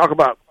when you talk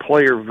about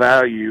player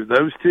value,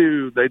 those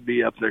two, they'd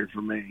be up there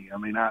for me.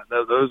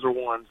 Those are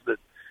ones that,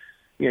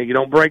 you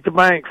don't break the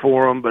bank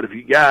for them, but if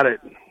you got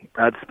it,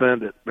 I'd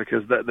spend it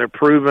because they're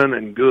proven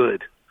and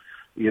good.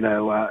 You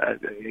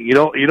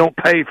don't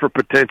pay for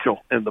potential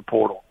in the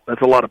portal.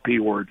 That's a lot of P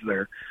words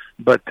there,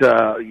 but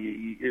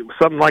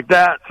something like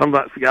that,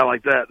 a guy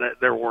like that,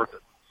 they're worth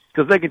it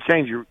because they can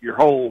change your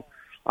whole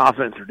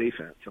offense or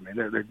defense. I mean,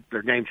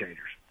 they're game changers.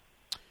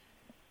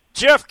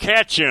 Jeff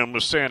Ketchum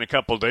was saying a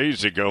couple of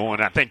days ago,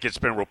 and I think it's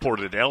been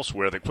reported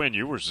elsewhere, that Quinn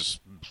Ewers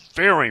is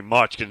very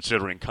much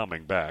considering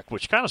coming back,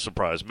 which kind of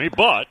surprised me.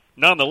 But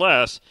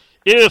nonetheless,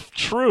 if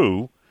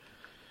true,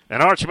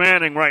 and Arch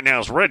Manning right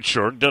now is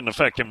redshirt, doesn't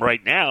affect him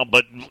right now,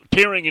 but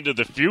peering into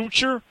the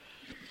future,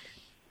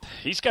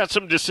 he's got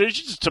some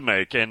decisions to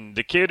make, and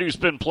the kid who's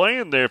been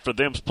playing there for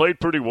them's played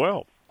pretty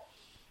well.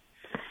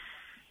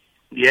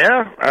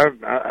 Yeah,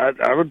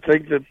 I would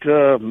think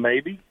that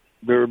maybe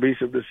there would be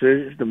some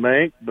decisions to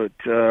make, but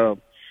I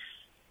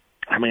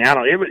mean, I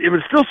don't. It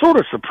would still sort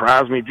of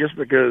surprise me just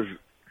because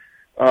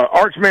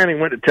Arch Manning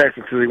went to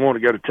Texas because he wanted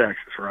to go to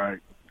Texas, right?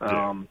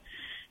 Yeah.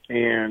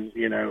 And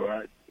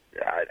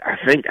I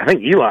think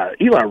Eli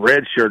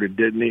redshirted,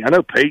 didn't he? I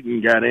know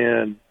Peyton got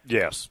in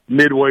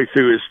midway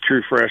through his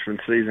true freshman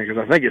season because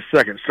I think his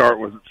second start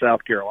was at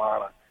South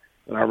Carolina,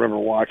 and I remember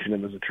watching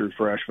him as a true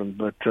freshman.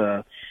 But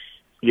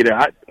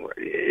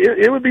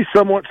it would be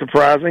somewhat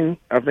surprising,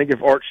 I think,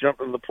 if Arch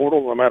jumped in the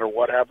portal, no matter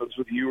what happens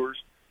with Ewers.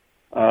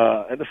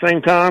 At the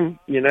same time,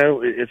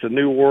 it's a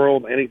new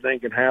world; anything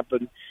can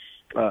happen.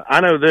 I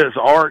know this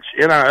Arch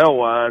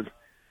NIL-wise,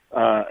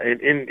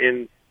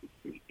 and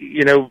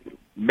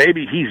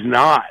maybe he's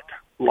not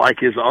like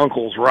his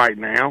uncles right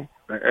now,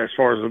 as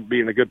far as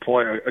being a good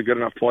player, a good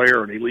enough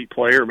player, an elite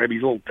player. Maybe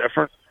he's a little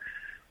different.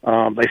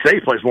 They say he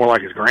plays more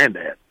like his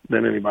granddad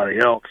than anybody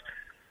else,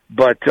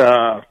 but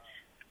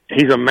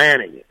he's a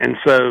Manning, and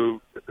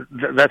so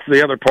that's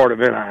the other part of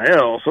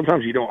NIL.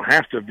 Sometimes you don't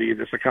have to be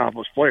this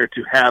accomplished player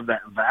to have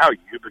that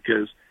value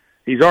because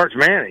he's Arch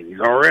Manning.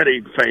 He's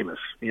already famous,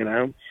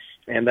 and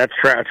that's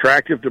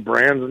attractive to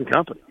brands and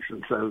companies,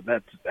 and so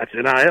that's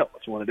NIL.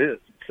 That's what it is.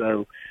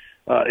 So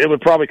it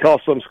would probably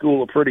cost some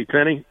school a pretty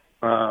penny,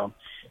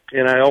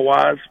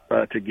 NIL-wise,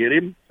 to get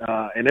him,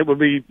 and it would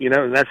be,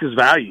 and that's his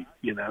value,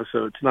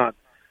 so it's not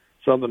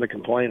something to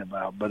complain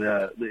about. But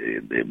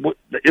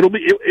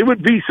it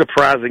would be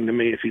surprising to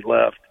me if he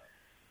left.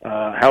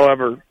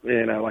 However,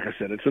 like I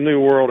said, it's a new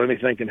world;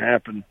 anything can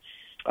happen,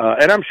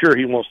 and I'm sure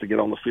he wants to get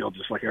on the field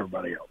just like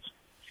everybody else.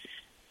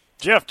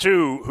 Jeff,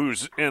 too,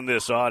 who's in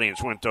this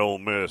audience, went to Ole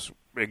Miss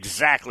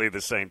exactly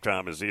the same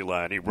time as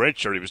Eli, and he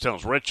redshirted. He was telling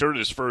us redshirted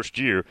his first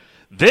year,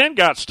 then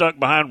got stuck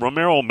behind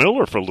Romero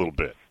Miller for a little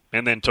bit,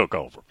 and then took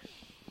over.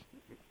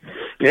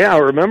 Yeah, I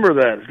remember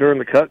that during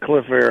the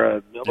Cutcliffe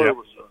era. Miller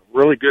was a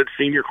really good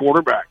senior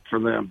quarterback for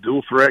them,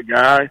 dual threat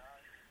guy.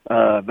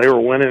 They were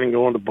winning and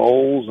going to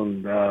bowls,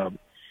 and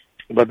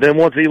but then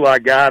once Eli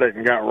got it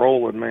and got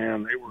rolling,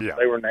 man,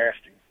 they were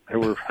nasty. They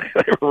were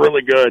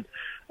really good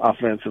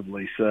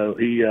offensively. So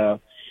he,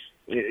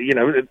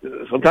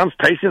 sometimes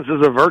patience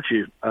is a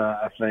virtue.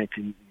 I think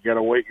you got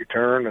to wait your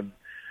turn, and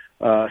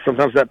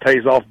sometimes that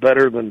pays off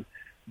better than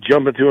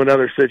jumping to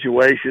another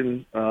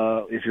situation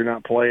if you're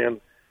not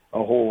playing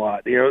a whole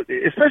lot.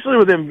 Especially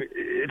with him,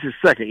 it's his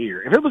second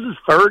year. If it was his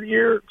third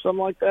year, something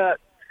like that,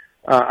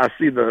 I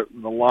see the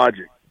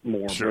logic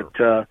more. Sure.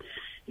 But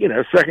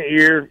second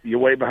year, you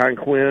wait behind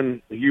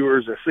Quinn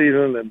Ewers a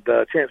season, and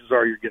chances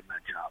are you're getting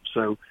that job.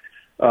 So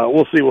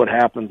we'll see what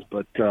happens.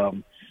 But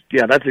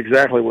that's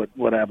exactly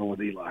what happened with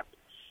Eli.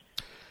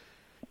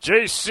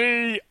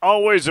 JC,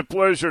 always a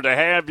pleasure to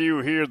have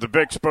you here at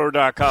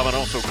thebigspur.com and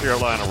also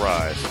Carolina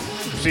Rise.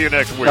 See you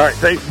next week. All right,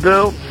 thanks,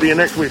 Bill. See you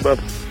next week, bud.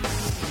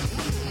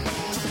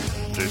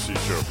 JC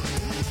Shurburtt.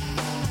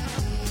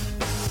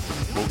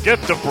 We'll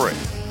get the break.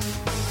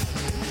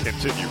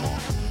 Continue on.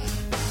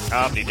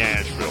 Omni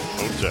Nashville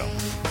Hotel.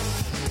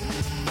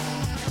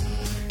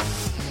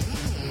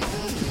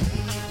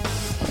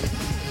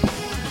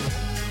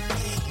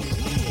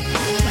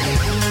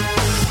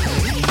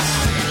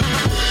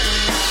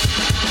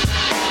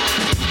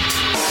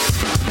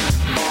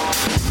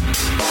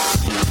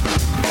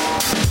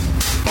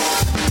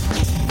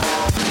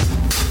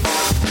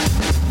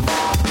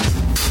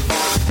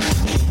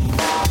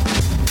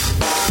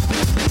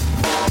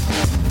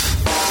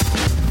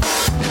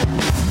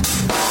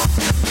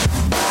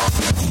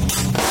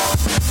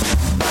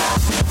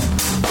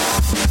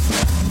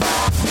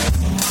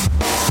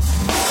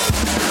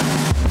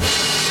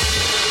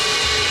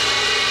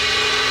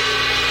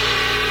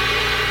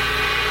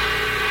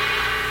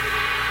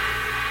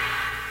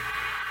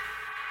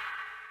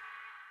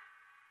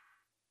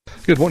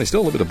 Good morning. Still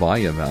a little bit of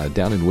volume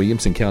down in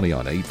Williamson County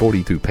on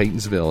 840 through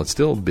Paytonsville. It's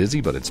still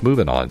busy, but it's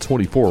moving on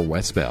 24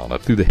 westbound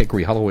up through the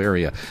Hickory Hollow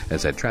area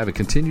as that traffic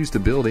continues to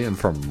build in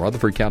from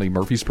Rutherford County,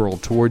 Murfreesboro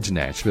towards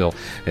Nashville.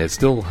 It's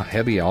still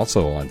heavy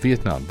also on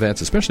Vietnam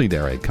Vets, especially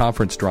there at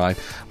Conference Drive,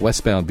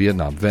 westbound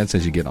Vietnam Vets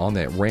as you get on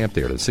that ramp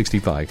there to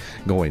 65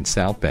 going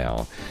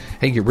southbound.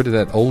 Hey, get rid of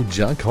that old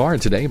junk car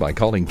today by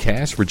calling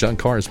Cash for Junk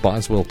Cars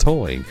Boswell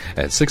Towing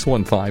at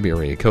 615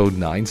 area code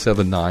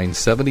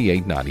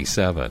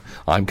 979-7897.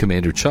 I'm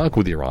Commander Chuck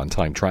with your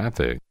on-time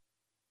traffic.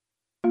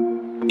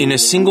 In a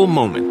single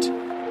moment,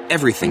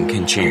 everything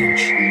can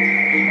change.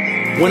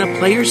 When a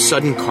player's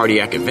sudden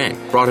cardiac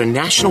event brought a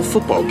national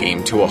football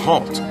game to a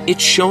halt, it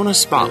shone a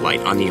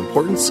spotlight on the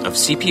importance of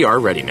CPR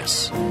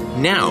readiness.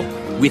 Now,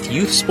 with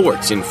youth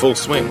sports in full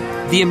swing,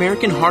 the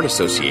American Heart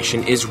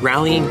Association is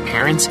rallying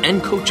parents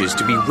and coaches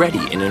to be ready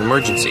in an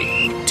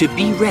emergency. To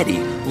be ready,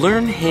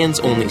 learn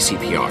hands-only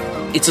CPR.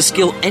 It's a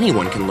skill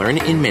anyone can learn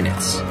in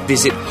minutes.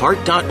 Visit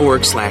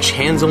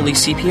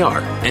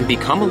heart.org/hands-only-CPR and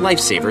become a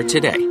lifesaver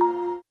today.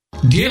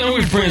 Dinner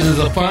with Friends is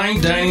a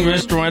fine dining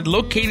restaurant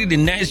located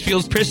in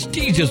Nashville's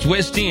prestigious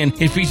West End.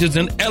 It features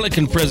an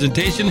elegant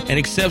presentation and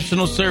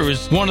exceptional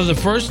service. One of the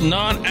first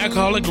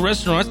non-alcoholic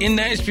restaurants in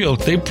Nashville.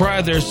 They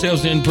pride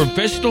themselves in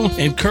professional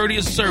and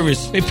courteous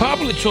service. A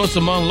popular choice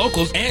among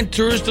locals and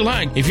tourists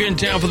alike. If you're in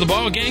town for the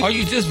ball game or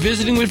you're just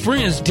visiting with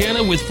friends,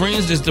 Dinner with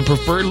Friends is the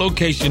preferred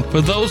location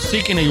for those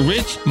seeking a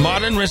rich,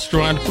 modern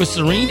restaurant with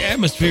serene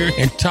atmosphere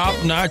and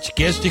top-notch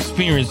guest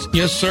experience.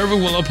 Your server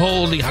will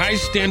uphold the high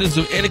standards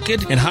of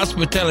etiquette and hospitality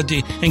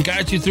and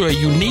guide you through a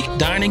unique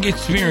dining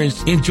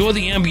experience. Enjoy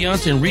the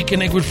ambiance and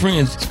reconnect with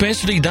friends.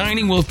 Specialty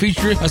dining will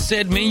feature a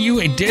set menu,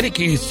 a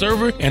dedicated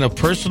server, and a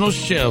personal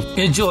chef.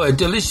 Enjoy a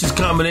delicious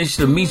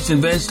combination of meats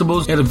and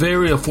vegetables at a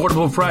very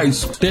affordable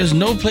price. There's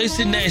no place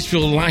in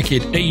Nashville like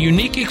it. A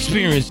unique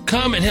experience.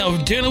 Come and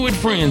have dinner with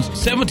friends.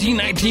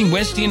 1719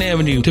 West End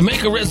Avenue. To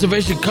make a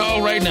reservation,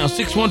 call right now.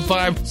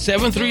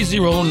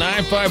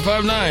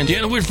 615-730-9559.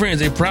 Dinner with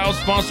Friends, a proud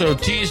sponsor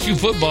of TSU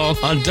football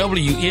on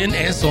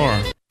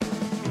WNSR.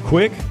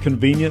 Quick,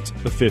 convenient,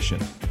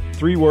 efficient.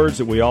 3 words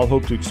that we all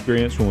hope to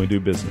experience when we do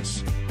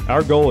business.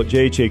 Our goal at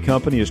JHA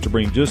Company is to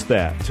bring just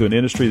that to an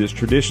industry that's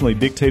traditionally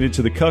dictated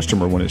to the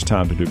customer when it's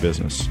time to do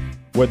business.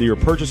 Whether you're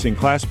purchasing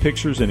class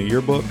pictures in a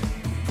yearbook,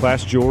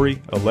 class jewelry,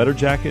 a letter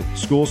jacket,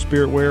 school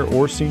spirit wear,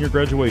 or senior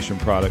graduation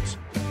products,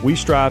 we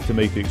strive to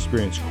make the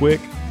experience quick,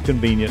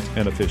 convenient,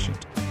 and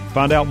efficient.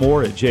 Find out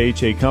more at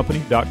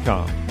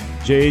jhacompany.com.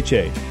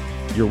 JHA,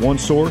 your one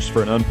source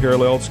for an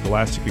unparalleled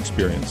scholastic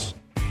experience.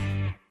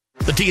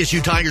 The TSU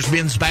Tigers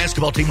men's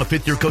basketball team of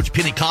fifth-year coach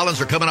Penny Collins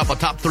are coming off a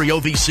top 3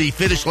 OVC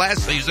finish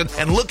last season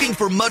and looking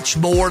for much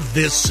more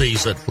this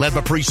season. Led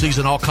by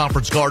preseason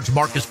all-conference guards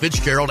Marcus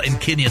Fitzgerald and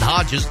Kenyon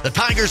Hodges, the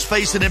Tigers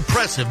face an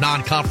impressive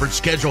non-conference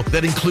schedule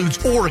that includes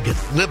Oregon,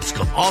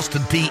 Lipscomb,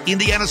 Austin Peay,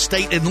 Indiana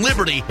State, and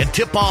Liberty, and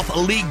tip-off a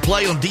league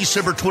play on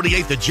December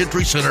 28th at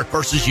Gentry Center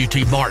versus UT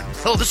Martin.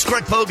 Hello, this is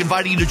Greg Pogue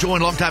inviting you to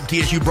join longtime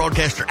TSU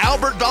broadcaster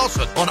Albert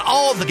Dawson on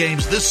all of the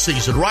games this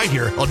season right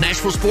here on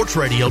Nashville Sports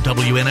Radio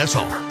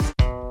WNSR.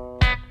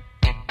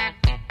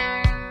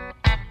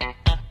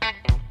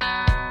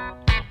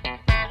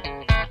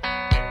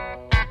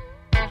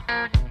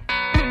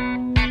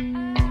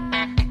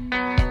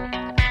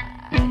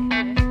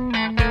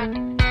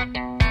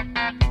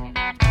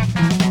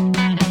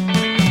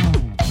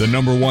 The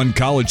number one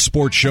college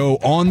sports show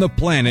on the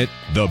planet,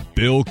 The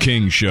Bill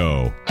King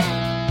Show.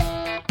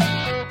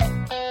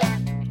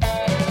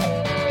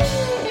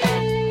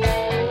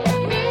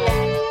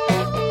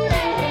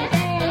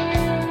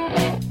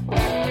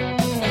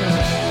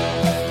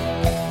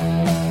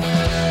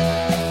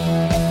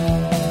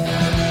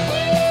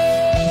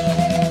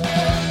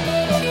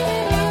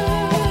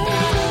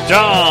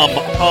 Dom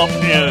up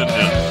in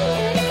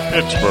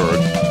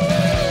Pittsburgh.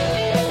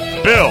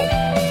 Bill,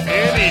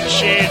 any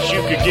chance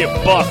you could get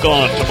Buck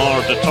on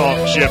tomorrow to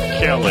talk Chip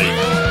Kelly?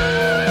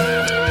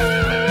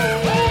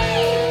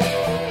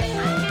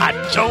 I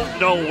don't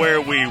know where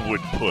we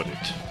would put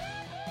it.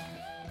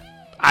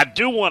 I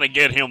do want to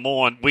get him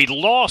on. We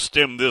lost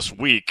him this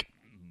week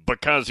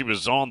because he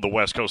was on the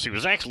West Coast. He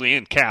was actually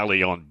in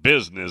Cali on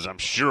business. I'm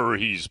sure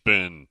he's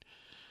been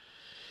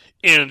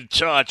in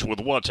touch with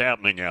what's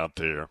happening out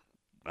there.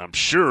 I'm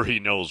sure he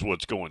knows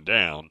what's going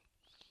down.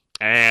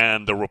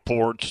 And the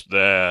reports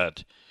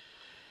that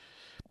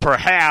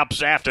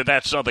perhaps after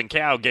that Southern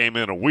Cal game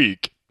in a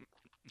week,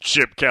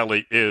 Chip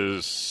Kelly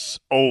is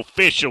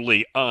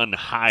officially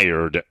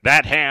unhired.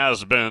 That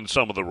has been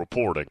some of the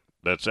reporting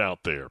that's out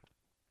there.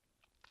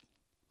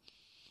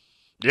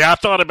 Yeah, I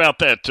thought about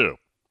that too.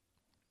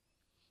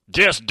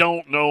 Just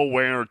don't know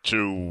where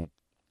to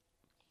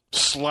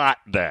slot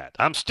that.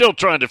 I'm still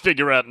trying to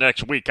figure out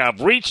next week.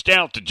 I've reached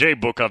out to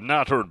J-Book. I've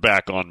not heard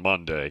back on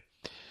Monday.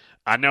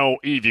 I know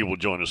Evie will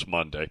join us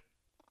Monday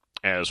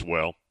as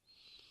well.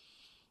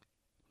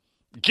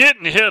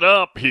 Getting hit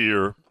up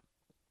here,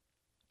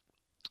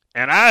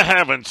 and I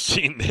haven't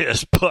seen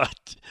this,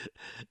 but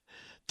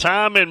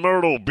Tom in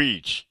Myrtle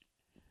Beach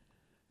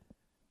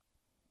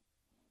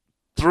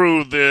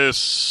threw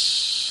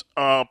this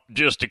up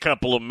just a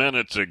couple of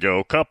minutes ago,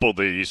 a couple of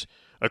these.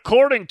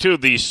 According to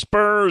the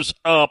Spurs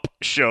Up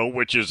show,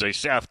 which is a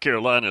South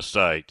Carolina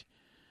site,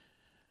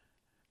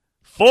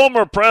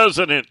 former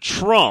President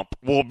Trump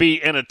will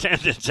be in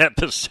attendance at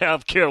the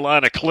South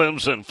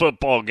Carolina-Clemson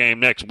football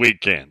game next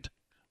weekend.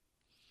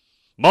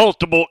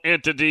 Multiple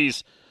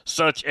entities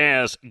such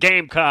as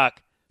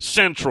Gamecock,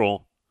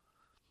 Central,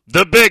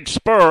 the Big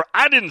Spur.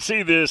 I didn't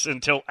see this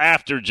until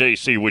after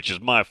JC, which is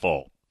my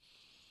fault.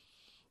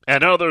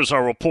 And others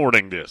are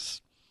reporting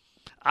this.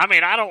 I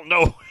mean, I don't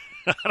know.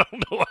 I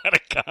don't know how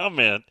to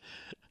comment.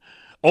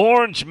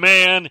 Orange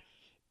Man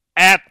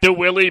at the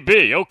Willie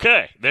B.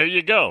 Okay, there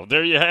you go.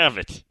 There you have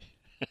it.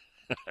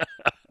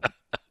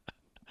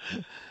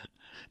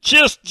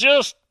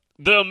 Just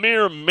the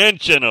mere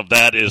mention of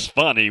that is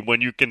funny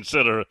when you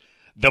consider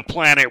the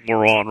planet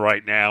we're on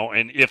right now,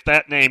 and if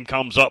that name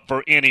comes up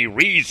for any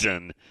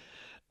reason,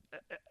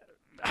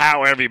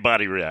 how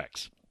everybody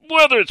reacts.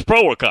 Whether it's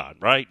pro or con,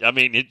 right? I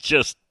mean,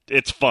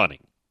 it's funny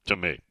to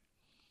me.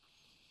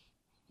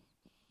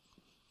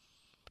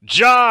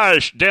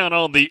 Josh down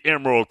on the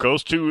Emerald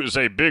Coast, who is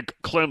a big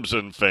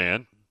Clemson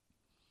fan.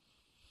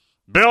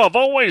 Bill, I've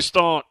always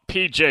thought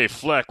P.J.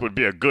 Fleck would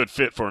be a good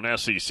fit for an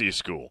SEC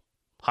school.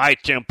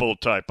 High-tempo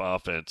type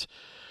offense.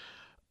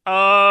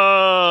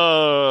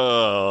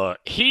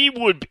 He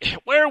would.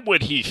 Where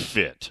would he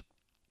fit?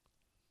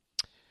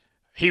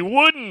 He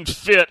wouldn't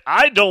fit.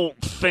 I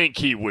don't think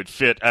he would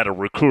fit at a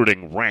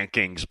recruiting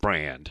rankings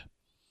brand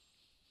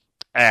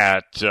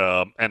at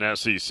an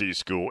SEC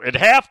school.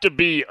 It'd have to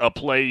be a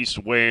place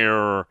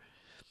where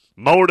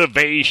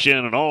motivation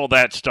and all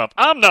that stuff.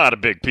 I'm not a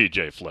big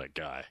P.J. Fleck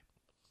guy.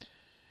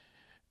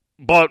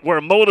 But where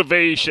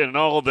motivation and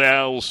all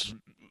those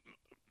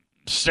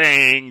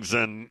sayings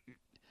and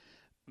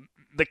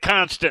the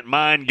constant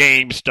mind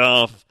game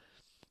stuff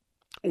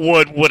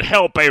would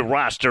help a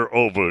roster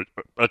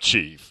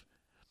overachieve.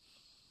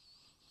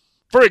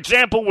 For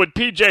example, would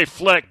P.J.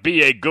 Fleck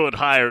be a good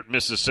hire at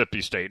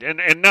Mississippi State?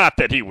 And not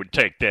that he would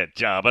take that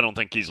job. I don't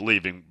think he's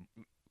leaving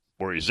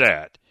where he's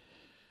at.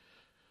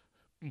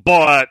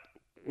 But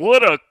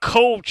would a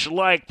coach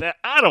like that?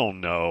 I don't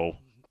know.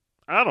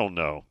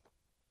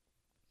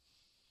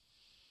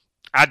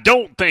 I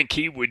don't think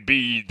he would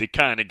be the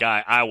kind of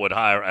guy I would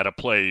hire at a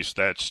place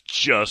that's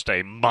just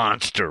a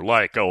monster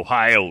like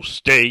Ohio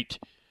State,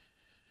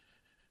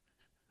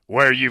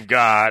 where you've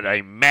got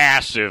a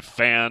massive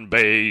fan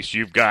base,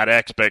 you've got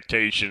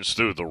expectations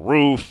through the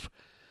roof,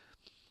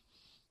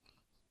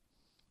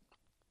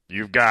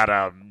 you've got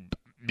to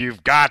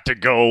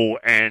go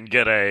and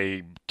get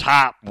a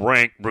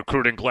top-ranked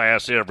recruiting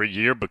class every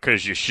year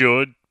because you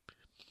should.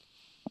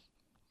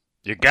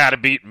 You got to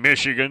beat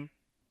Michigan.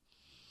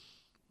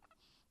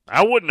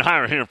 I wouldn't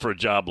hire him for a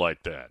job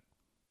like that.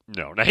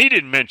 No. Now, he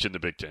didn't mention the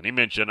Big Ten. He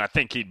mentioned I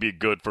think he'd be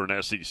good for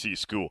an SEC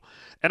school.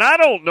 And I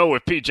don't know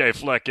if P.J.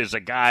 Fleck is a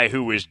guy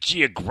who is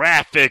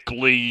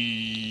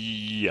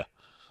geographically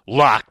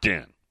locked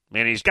in. I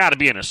mean, he's got to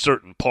be in a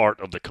certain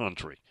part of the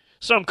country.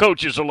 Some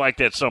coaches are like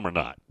that, some are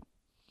not.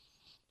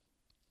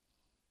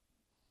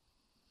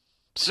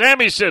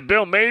 Sammy said,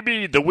 Bill,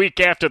 maybe the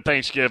week after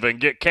Thanksgiving,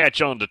 get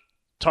Catch on to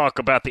talk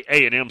about the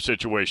A&M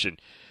situation.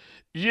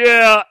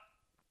 Yeah,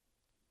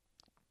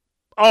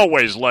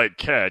 always like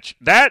Catch.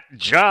 That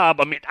job,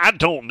 I mean, I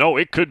don't know.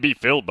 It could be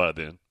filled by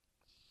then.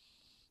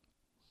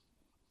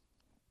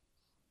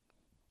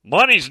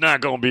 Money's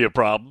not going to be a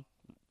problem.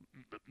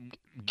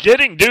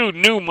 Getting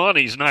new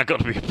money's not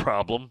going to be a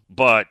problem,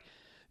 but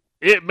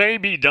it may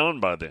be done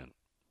by then.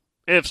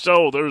 If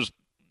so, there's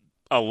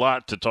a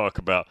lot to talk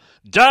about.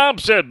 Dom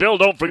said, Bill,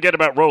 don't forget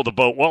about row the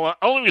boat. Well,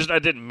 the only reason I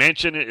didn't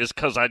mention it is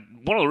because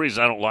one of the reasons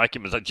I don't like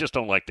him is I just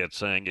don't like that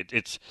saying.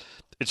 It's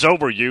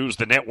overused.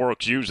 The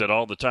networks use it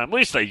all the time. At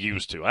least they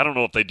used to. I don't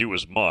know if they do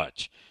as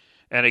much.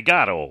 And it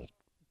got old.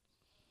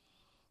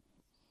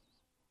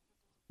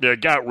 Yeah,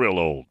 it got real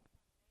old.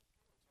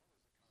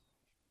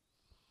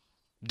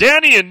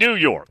 Danny in New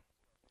York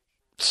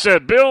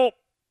said, Bill,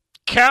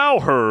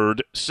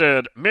 Cowherd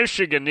said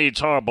Michigan needs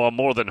Harbaugh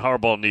more than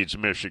Harbaugh needs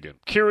Michigan.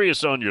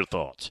 Curious on your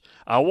thoughts.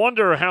 I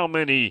wonder how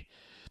the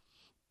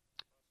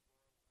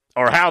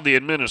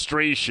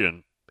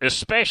administration,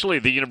 especially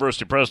the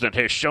university president,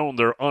 has shown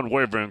their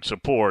unwavering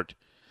support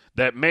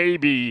that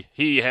maybe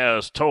he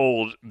has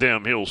told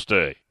them he'll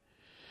stay.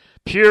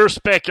 Pure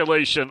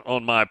speculation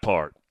on my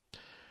part.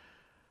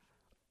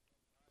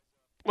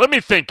 Let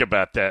me think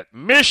about that.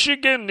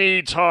 Michigan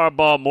needs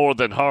Harbaugh more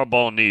than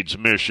Harbaugh needs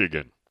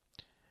Michigan.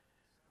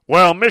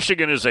 Well,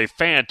 Michigan is a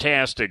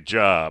fantastic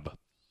job,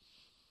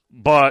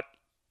 but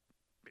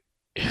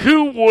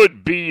who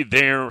would be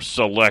their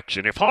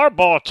selection? If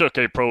Harbaugh took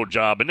a pro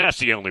job, and that's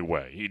the only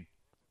way, he'd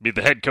be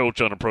the head coach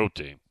on a pro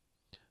team.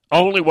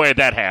 Only way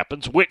that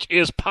happens, which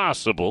is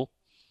possible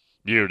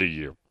year to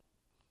year.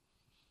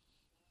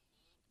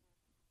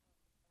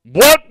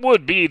 What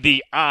would be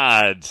the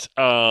odds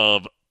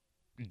of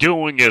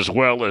doing as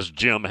well as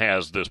Jim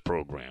has this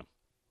program?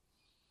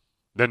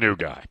 The new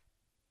guy.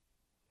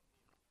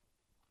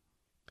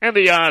 And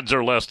the odds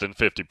are less than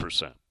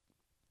 50%.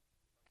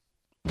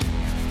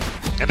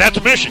 And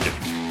that's Michigan.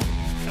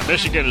 And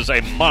Michigan is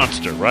a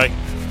monster, right?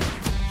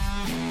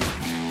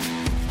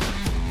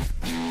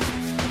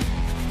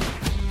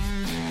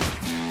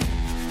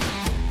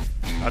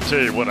 I'll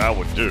tell you what I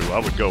would do. I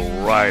would go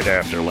right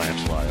after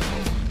Lance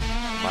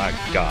Leipold. My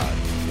God.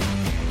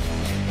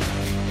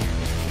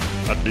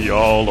 I'd be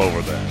all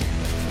over that.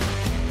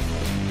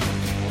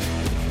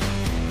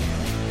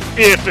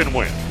 If and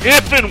when.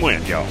 If and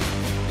when, y'all.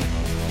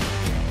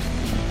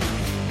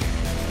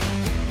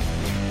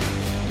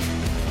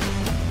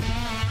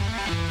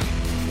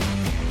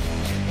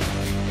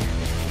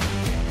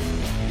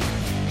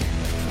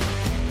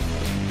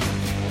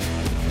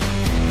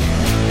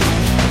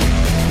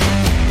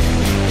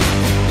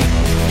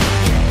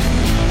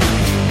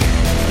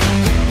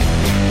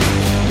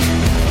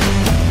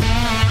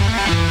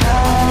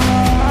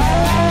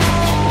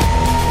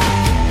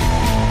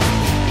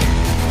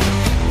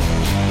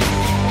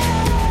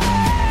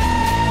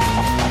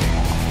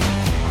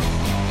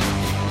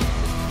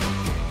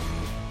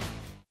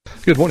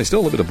 Good morning. Still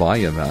a little bit of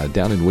volume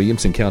down in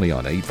Williamson County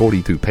on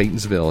 840 through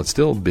Paytonsville. It's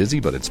still busy,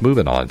 but it's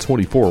moving on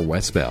 24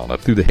 westbound up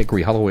through the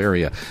Hickory Hollow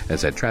area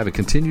as that traffic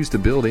continues to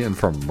build in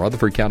from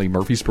Rutherford County,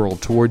 Murfreesboro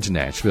towards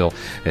Nashville.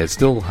 It's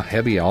still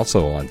heavy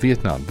also on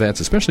Vietnam Vets,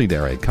 especially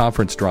there at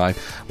Conference Drive,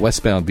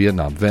 westbound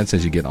Vietnam Vets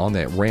as you get on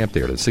that ramp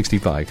there to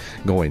 65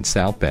 going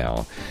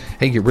southbound.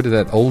 Hey, get rid of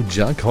that old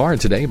junk car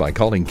today by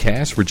calling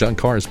Cash for Junk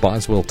Cars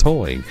Boswell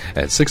Towing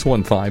at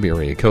 615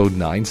 area code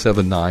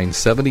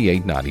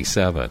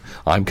 979-7897.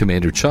 I'm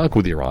Commander Chuck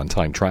with your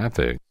on-time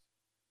traffic.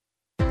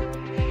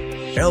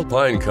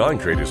 Alpine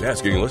Concrete is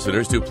asking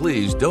listeners to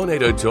please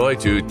donate a toy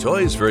to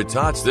Toys for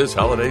Tots this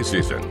holiday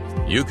season.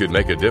 You could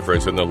make a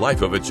difference in the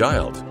life of a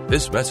child.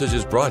 This message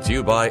is brought to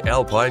you by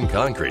Alpine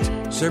Concrete,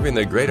 serving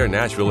the greater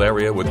Nashville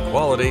area with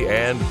quality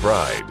and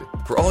pride.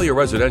 For all your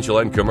residential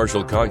and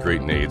commercial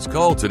concrete needs,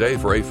 call today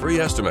for a free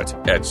estimate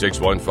at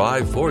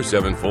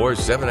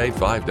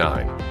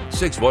 615-474-7859.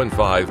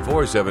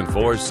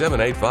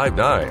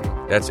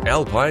 615-474-7859. That's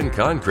Alpine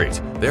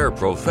Concrete. They're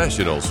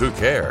professionals who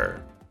care.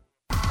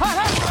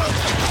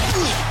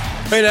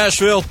 Hey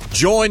Nashville,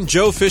 join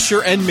Joe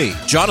Fisher and me,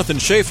 Jonathan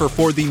Schaefer,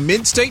 for the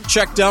Mid-State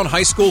Checkdown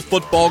High School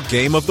Football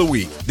Game of the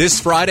Week. This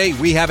Friday,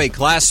 we have a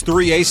Class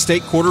 3A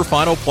state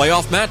quarterfinal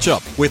playoff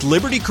matchup with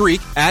Liberty Creek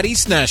at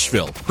East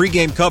Nashville.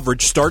 Pre-game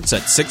coverage starts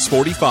at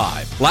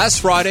 6:45. Last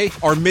Friday,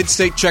 our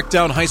Mid-State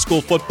Checkdown High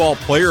School Football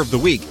Player of the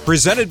Week,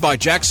 presented by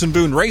Jackson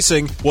Boone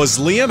Racing, was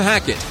Liam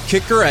Hackett,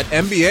 kicker at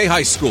MBA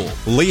High School.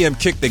 Liam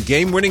kicked the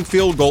game-winning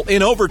field goal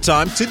in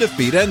overtime to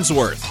defeat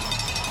Ensworth.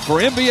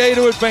 For MBA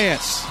to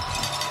advance.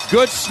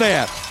 Good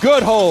snap,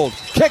 good hold,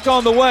 kick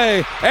on the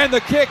way, and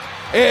the kick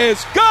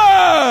is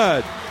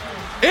good!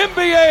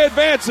 MBA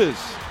advances.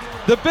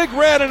 The Big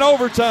Red in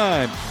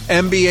overtime.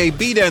 MBA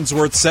beat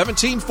Ensworth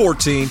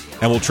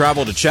 17-14 and will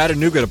travel to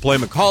Chattanooga to play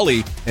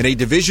McCallie in a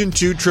Division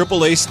II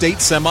AAA state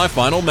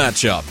semifinal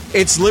matchup.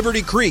 It's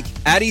Liberty Creek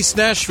at East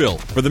Nashville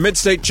for the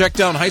Mid-State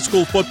Checkdown High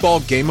School Football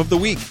Game of the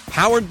Week,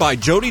 powered by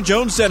Jody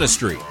Jones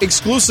Dentistry,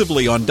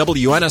 exclusively on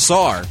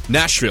WNSR,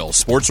 Nashville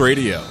Sports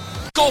Radio.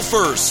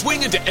 Golfers,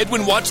 swing into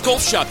Edwin Watts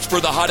Golf Shops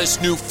for the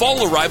hottest new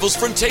fall arrivals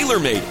from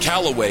TaylorMade,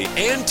 Callaway,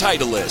 and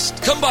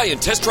Titleist. Come by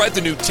and test drive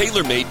the new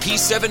TaylorMade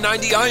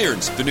P790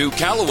 irons, the new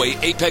Callaway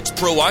Apex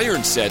Pro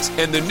iron sets,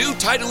 and the new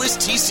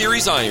Titleist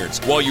T-Series irons.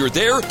 While you're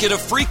there, get a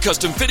free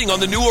custom fitting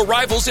on the new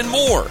arrivals and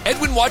more.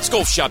 Edwin Watts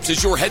Golf Shops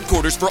is your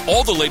headquarters for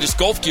all the latest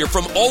golf gear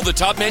from all the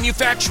top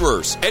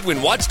manufacturers.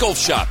 Edwin Watts Golf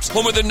Shops,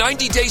 home of the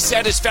 90-day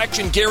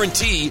satisfaction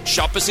guarantee.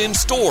 Shop us in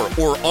store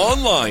or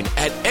online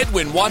at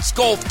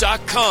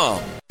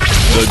edwinwattsgolf.com.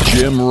 The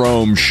Jim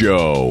Rome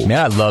Show. Man,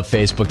 I love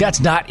Facebook. That's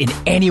not in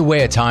any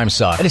way a time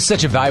suck. It is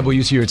such a valuable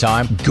use of your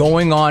time.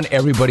 Going on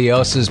everybody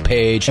else's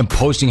page and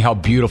posting how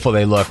beautiful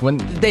they look when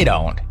they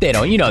don't. They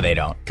don't. You know they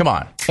don't. Come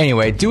on.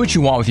 Anyway, do what you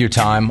want with your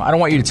time. I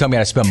don't want you to tell me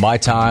how to spend my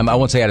time. I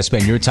won't tell you how to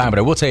spend your time, but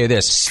I will tell you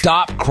this.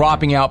 Stop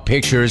cropping out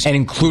pictures and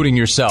including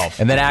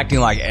yourself and then acting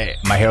like, hey,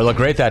 my hair looked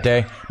great that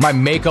day. My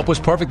makeup was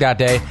perfect that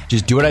day.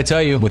 Just do what I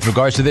tell you. With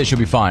regards to this, you'll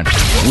be fine.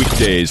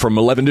 Weekdays from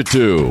 11 to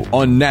 2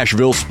 on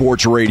Nashville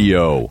Sports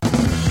Radio.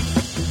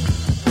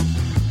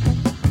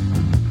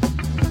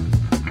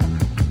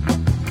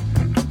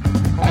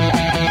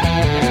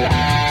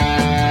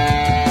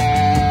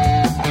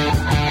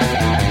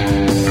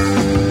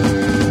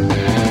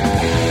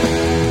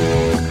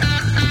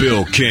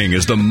 Bill King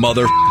is the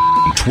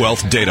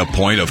 12th data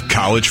point of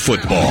college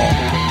football.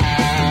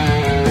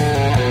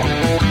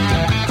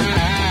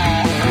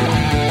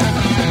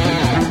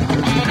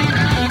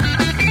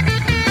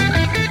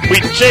 We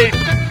tape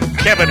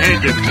Kevin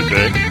Hagan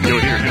today.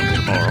 You'll hear him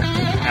tomorrow.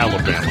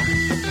 Alabama.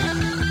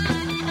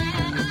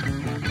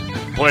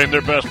 Playing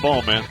their best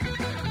ball, man.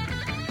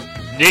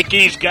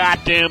 Nicky's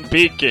got them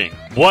peaking.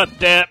 What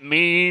that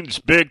means,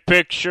 big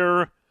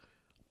picture,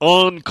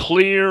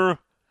 unclear.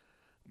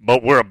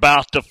 But we're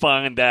about to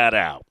find that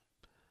out.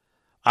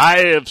 I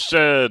have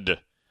said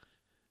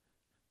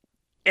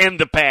in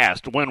the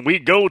past, when we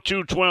go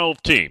to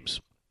 12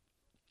 teams,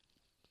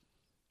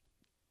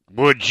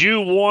 would you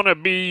want to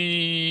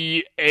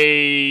be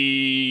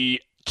a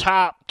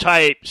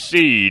top-type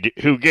seed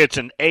who gets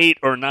an 8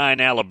 or 9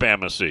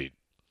 Alabama seed?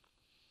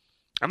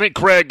 I think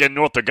Craig in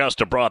North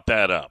Augusta brought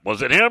that up.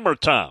 Was it him or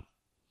Tom?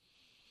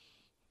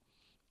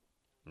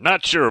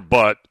 Not sure,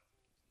 but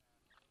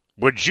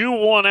would you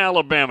want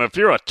Alabama, if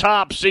you're a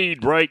top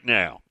seed right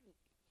now,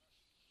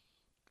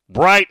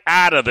 right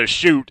out of the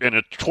chute in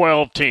a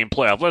 12-team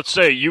playoff. Let's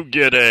say you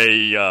get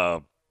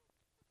a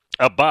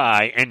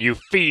bye and you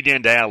feed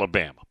into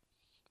Alabama,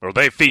 or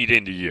they feed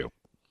into you.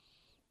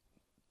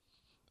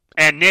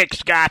 And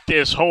Nick's got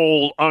this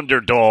whole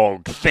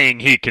underdog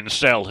thing he can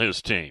sell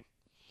his team.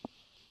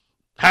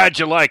 How'd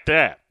you like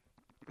that?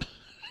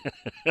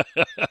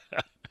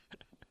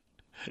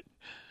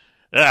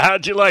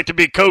 How'd you like to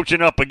be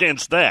coaching up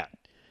against that?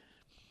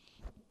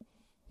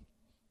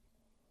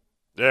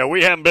 Yeah,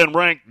 we haven't been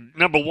ranked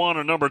number 1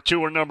 or number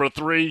 2 or number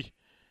 3.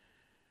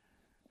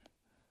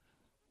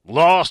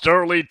 Lost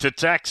early to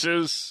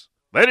Texas.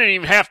 They didn't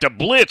even have to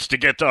blitz to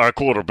get to our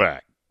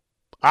quarterback.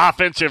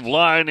 Offensive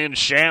line in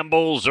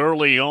shambles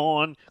early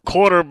on.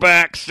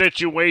 Quarterback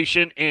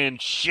situation in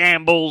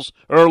shambles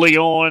early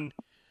on.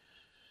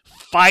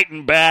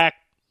 Fighting back.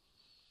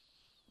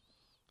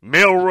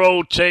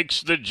 Milroe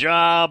takes the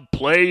job,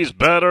 plays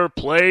better,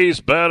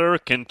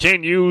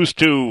 continues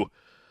to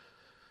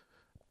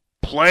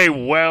play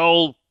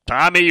well.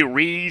 Tommy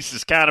Rees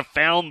has kind of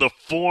found the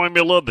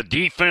formula. The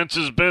defense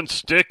has been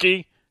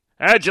sticky.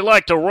 How'd you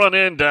like to run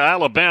into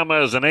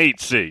Alabama as an 8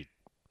 seed?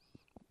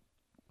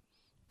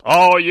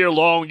 All year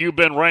long, you've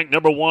been ranked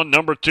number 1,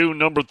 number 2,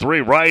 number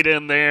 3, right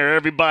in there.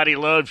 Everybody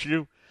loves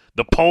you.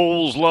 The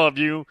polls love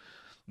you.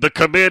 The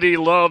committee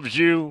loves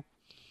you.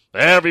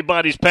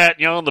 Everybody's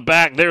patting you on the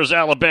back. There's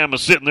Alabama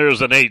sitting there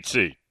as an 8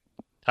 seed.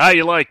 How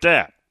you like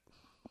that?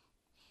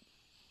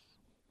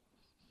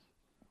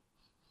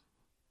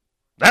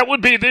 That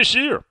would be this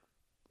year.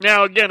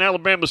 Now, again,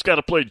 Alabama's got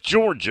to play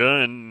Georgia,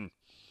 and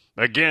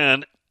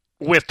again,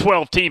 with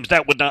 12 teams,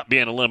 that would not be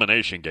an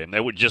elimination game.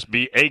 That would just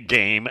be a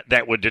game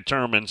that would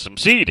determine some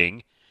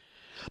seeding,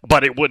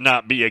 but it would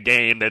not be a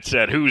game that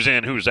said who's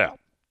in, who's out.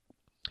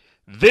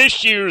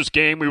 This year's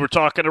game, we were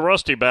talking to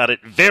Rusty about it,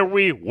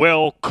 very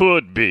well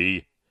could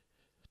be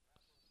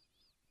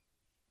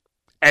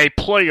a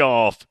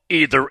playoff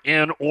either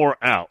in or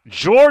out.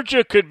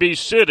 Georgia could be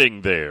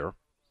sitting there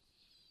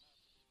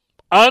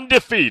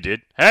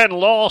undefeated, hadn't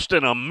lost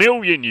in a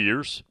million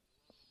years,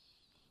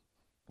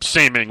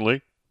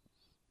 seemingly.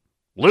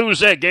 Lose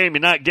that game, you're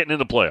not getting in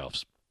the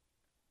playoffs.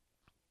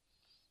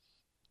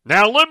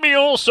 Now, let me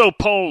also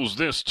pose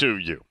this to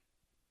you.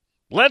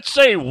 Let's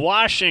say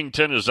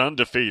Washington is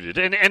undefeated.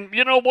 And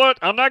you know what?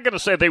 I'm not going to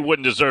say they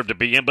wouldn't deserve to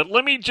be in, but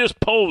let me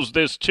just pose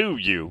this to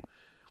you.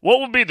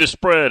 What would be the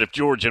spread if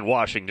Georgia and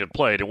Washington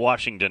played, and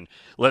Washington,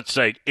 let's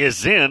say,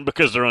 is in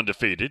because they're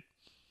undefeated,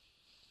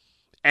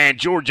 and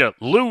Georgia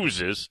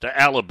loses to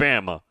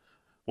Alabama?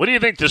 What do you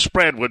think the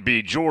spread would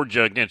be,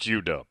 Georgia against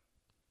UW?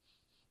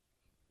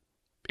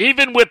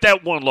 Even with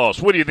that one loss,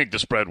 what do you think the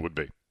spread would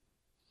be?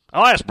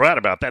 I'll ask Brad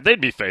about that.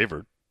 They'd be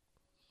favored.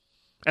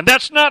 And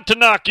that's not to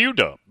knock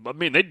UW. I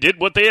mean, they did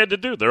what they had to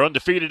do. They're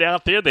undefeated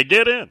out there. They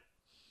get in.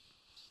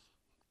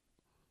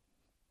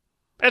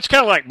 It's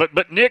kind of like,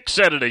 but Nick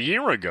said it a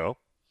year ago.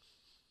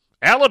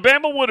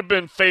 Alabama would have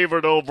been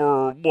favored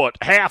over,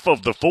 half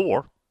of the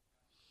 4.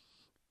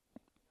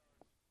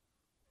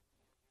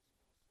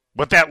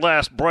 But that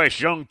last Bryce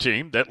Young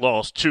team that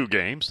lost 2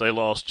 games, they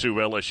lost to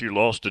LSU,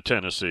 lost to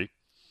Tennessee.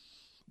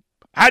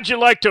 How'd you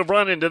like to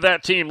run into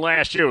that team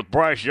last year with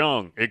Bryce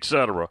Young,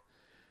 etc.,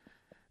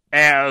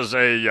 as in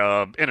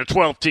a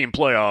 12-team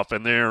playoff,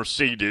 and they're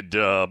seeded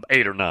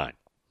 8 or 9?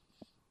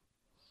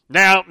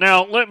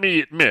 Now, let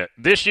me admit,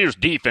 this year's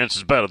defense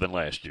is better than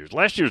last year's.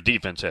 Last year's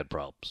defense had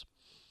problems.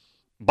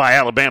 By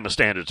Alabama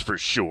standards, for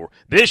sure.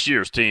 This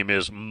year's team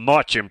is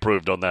much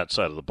improved on that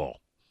side of the ball.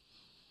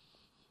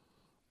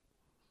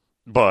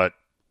 But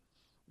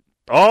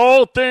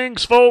all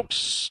things,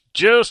 folks,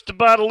 just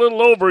about a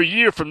little over a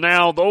year from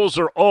now, those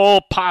are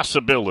all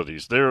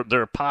possibilities.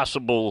 They're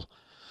possible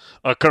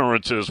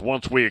occurrences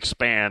once we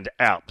expand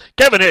out.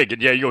 Kevin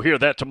Hagan, yeah, you'll hear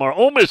that tomorrow.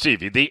 Ole Miss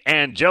Evie, the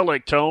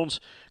angelic tones.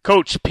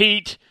 Coach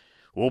Pete,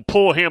 we'll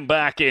pull him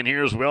back in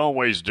here as we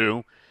always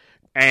do.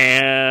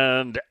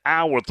 And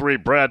hour 3,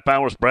 Brad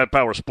Powers,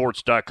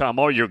 BradPowerSports.com,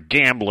 all your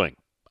gambling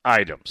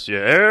items. Yeah,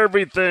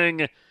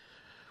 everything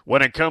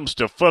when it comes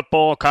to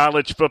football,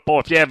 college football.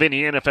 If you have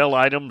any NFL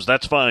items,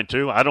 that's fine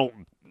too. I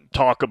don't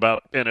talk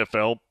about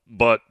NFL,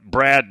 but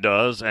Brad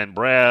does. And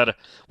Brad,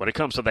 when it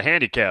comes to the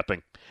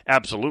handicapping,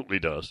 absolutely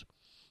does.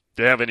 If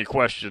you have any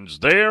questions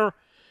there,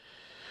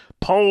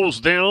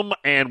 pose them,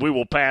 and we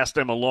will pass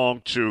them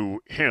along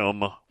to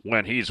him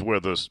when he's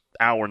with us,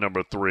 hour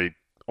number 3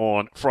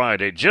 on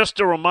Friday. Just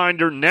a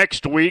reminder,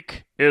 next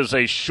week is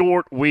a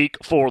short week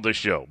for the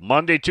show.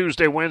 Monday,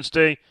 Tuesday,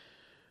 Wednesday,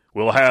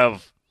 we'll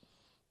have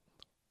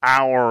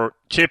our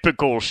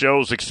typical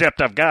shows,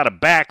 except I've got to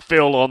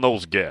backfill on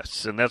those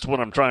guests, and that's what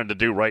I'm trying to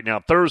do right now.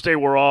 Thursday,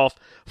 we're off.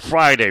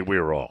 Friday,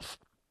 we're off.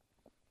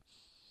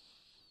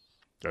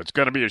 It's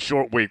going to be a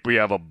short week. We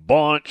have a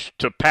bunch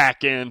to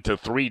pack into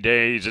 3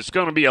 days. It's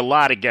going to be a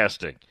lot of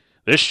guesting.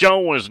 This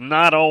show is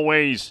not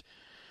always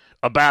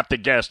about the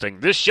guesting.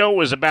 This show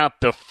is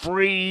about the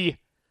free-thinking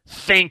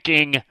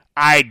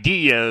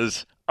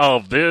ideas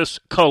of this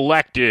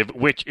collective,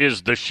 which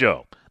is the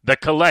show. The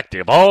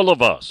collective, all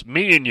of us,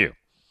 me and you.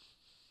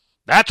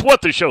 That's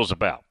what the show's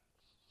about.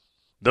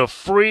 The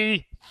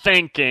free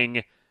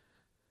thinking,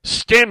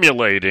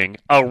 stimulating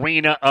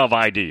arena of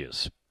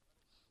ideas.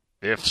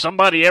 If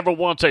somebody ever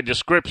wants a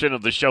description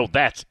of the show,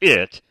 that's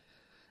it.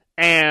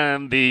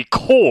 And the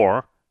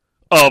core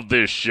of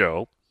this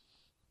show,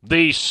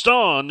 the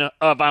sun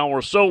of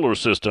our solar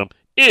system,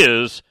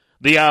 is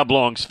the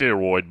oblong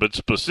spheroid, but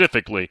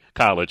specifically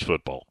college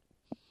football.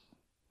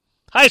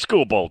 High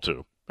school ball,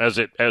 too, as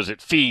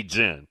it feeds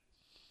in.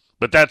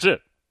 But that's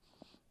it.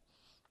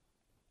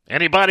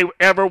 Anybody who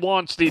ever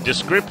wants the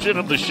description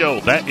of the show,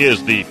 that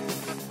is the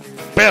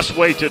best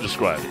way to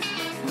describe it.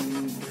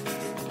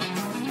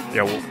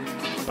 Yeah, well,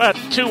 about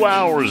 2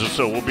 hours or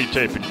so we'll be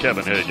taping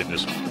Kevin Hagan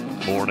this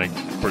morning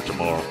for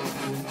tomorrow.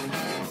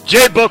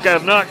 J-Book, I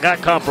have not got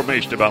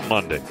confirmation about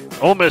Monday.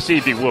 Ole Miss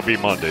Evie will be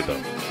Monday,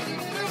 though.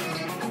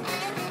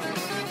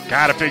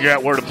 Got to figure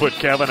out where to put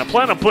Kevin. I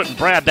plan on putting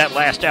Brad that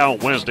last hour on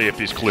Wednesday if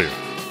he's clear.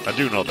 I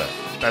do know that.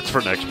 That's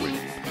for next week.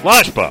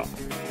 Lunch Pop.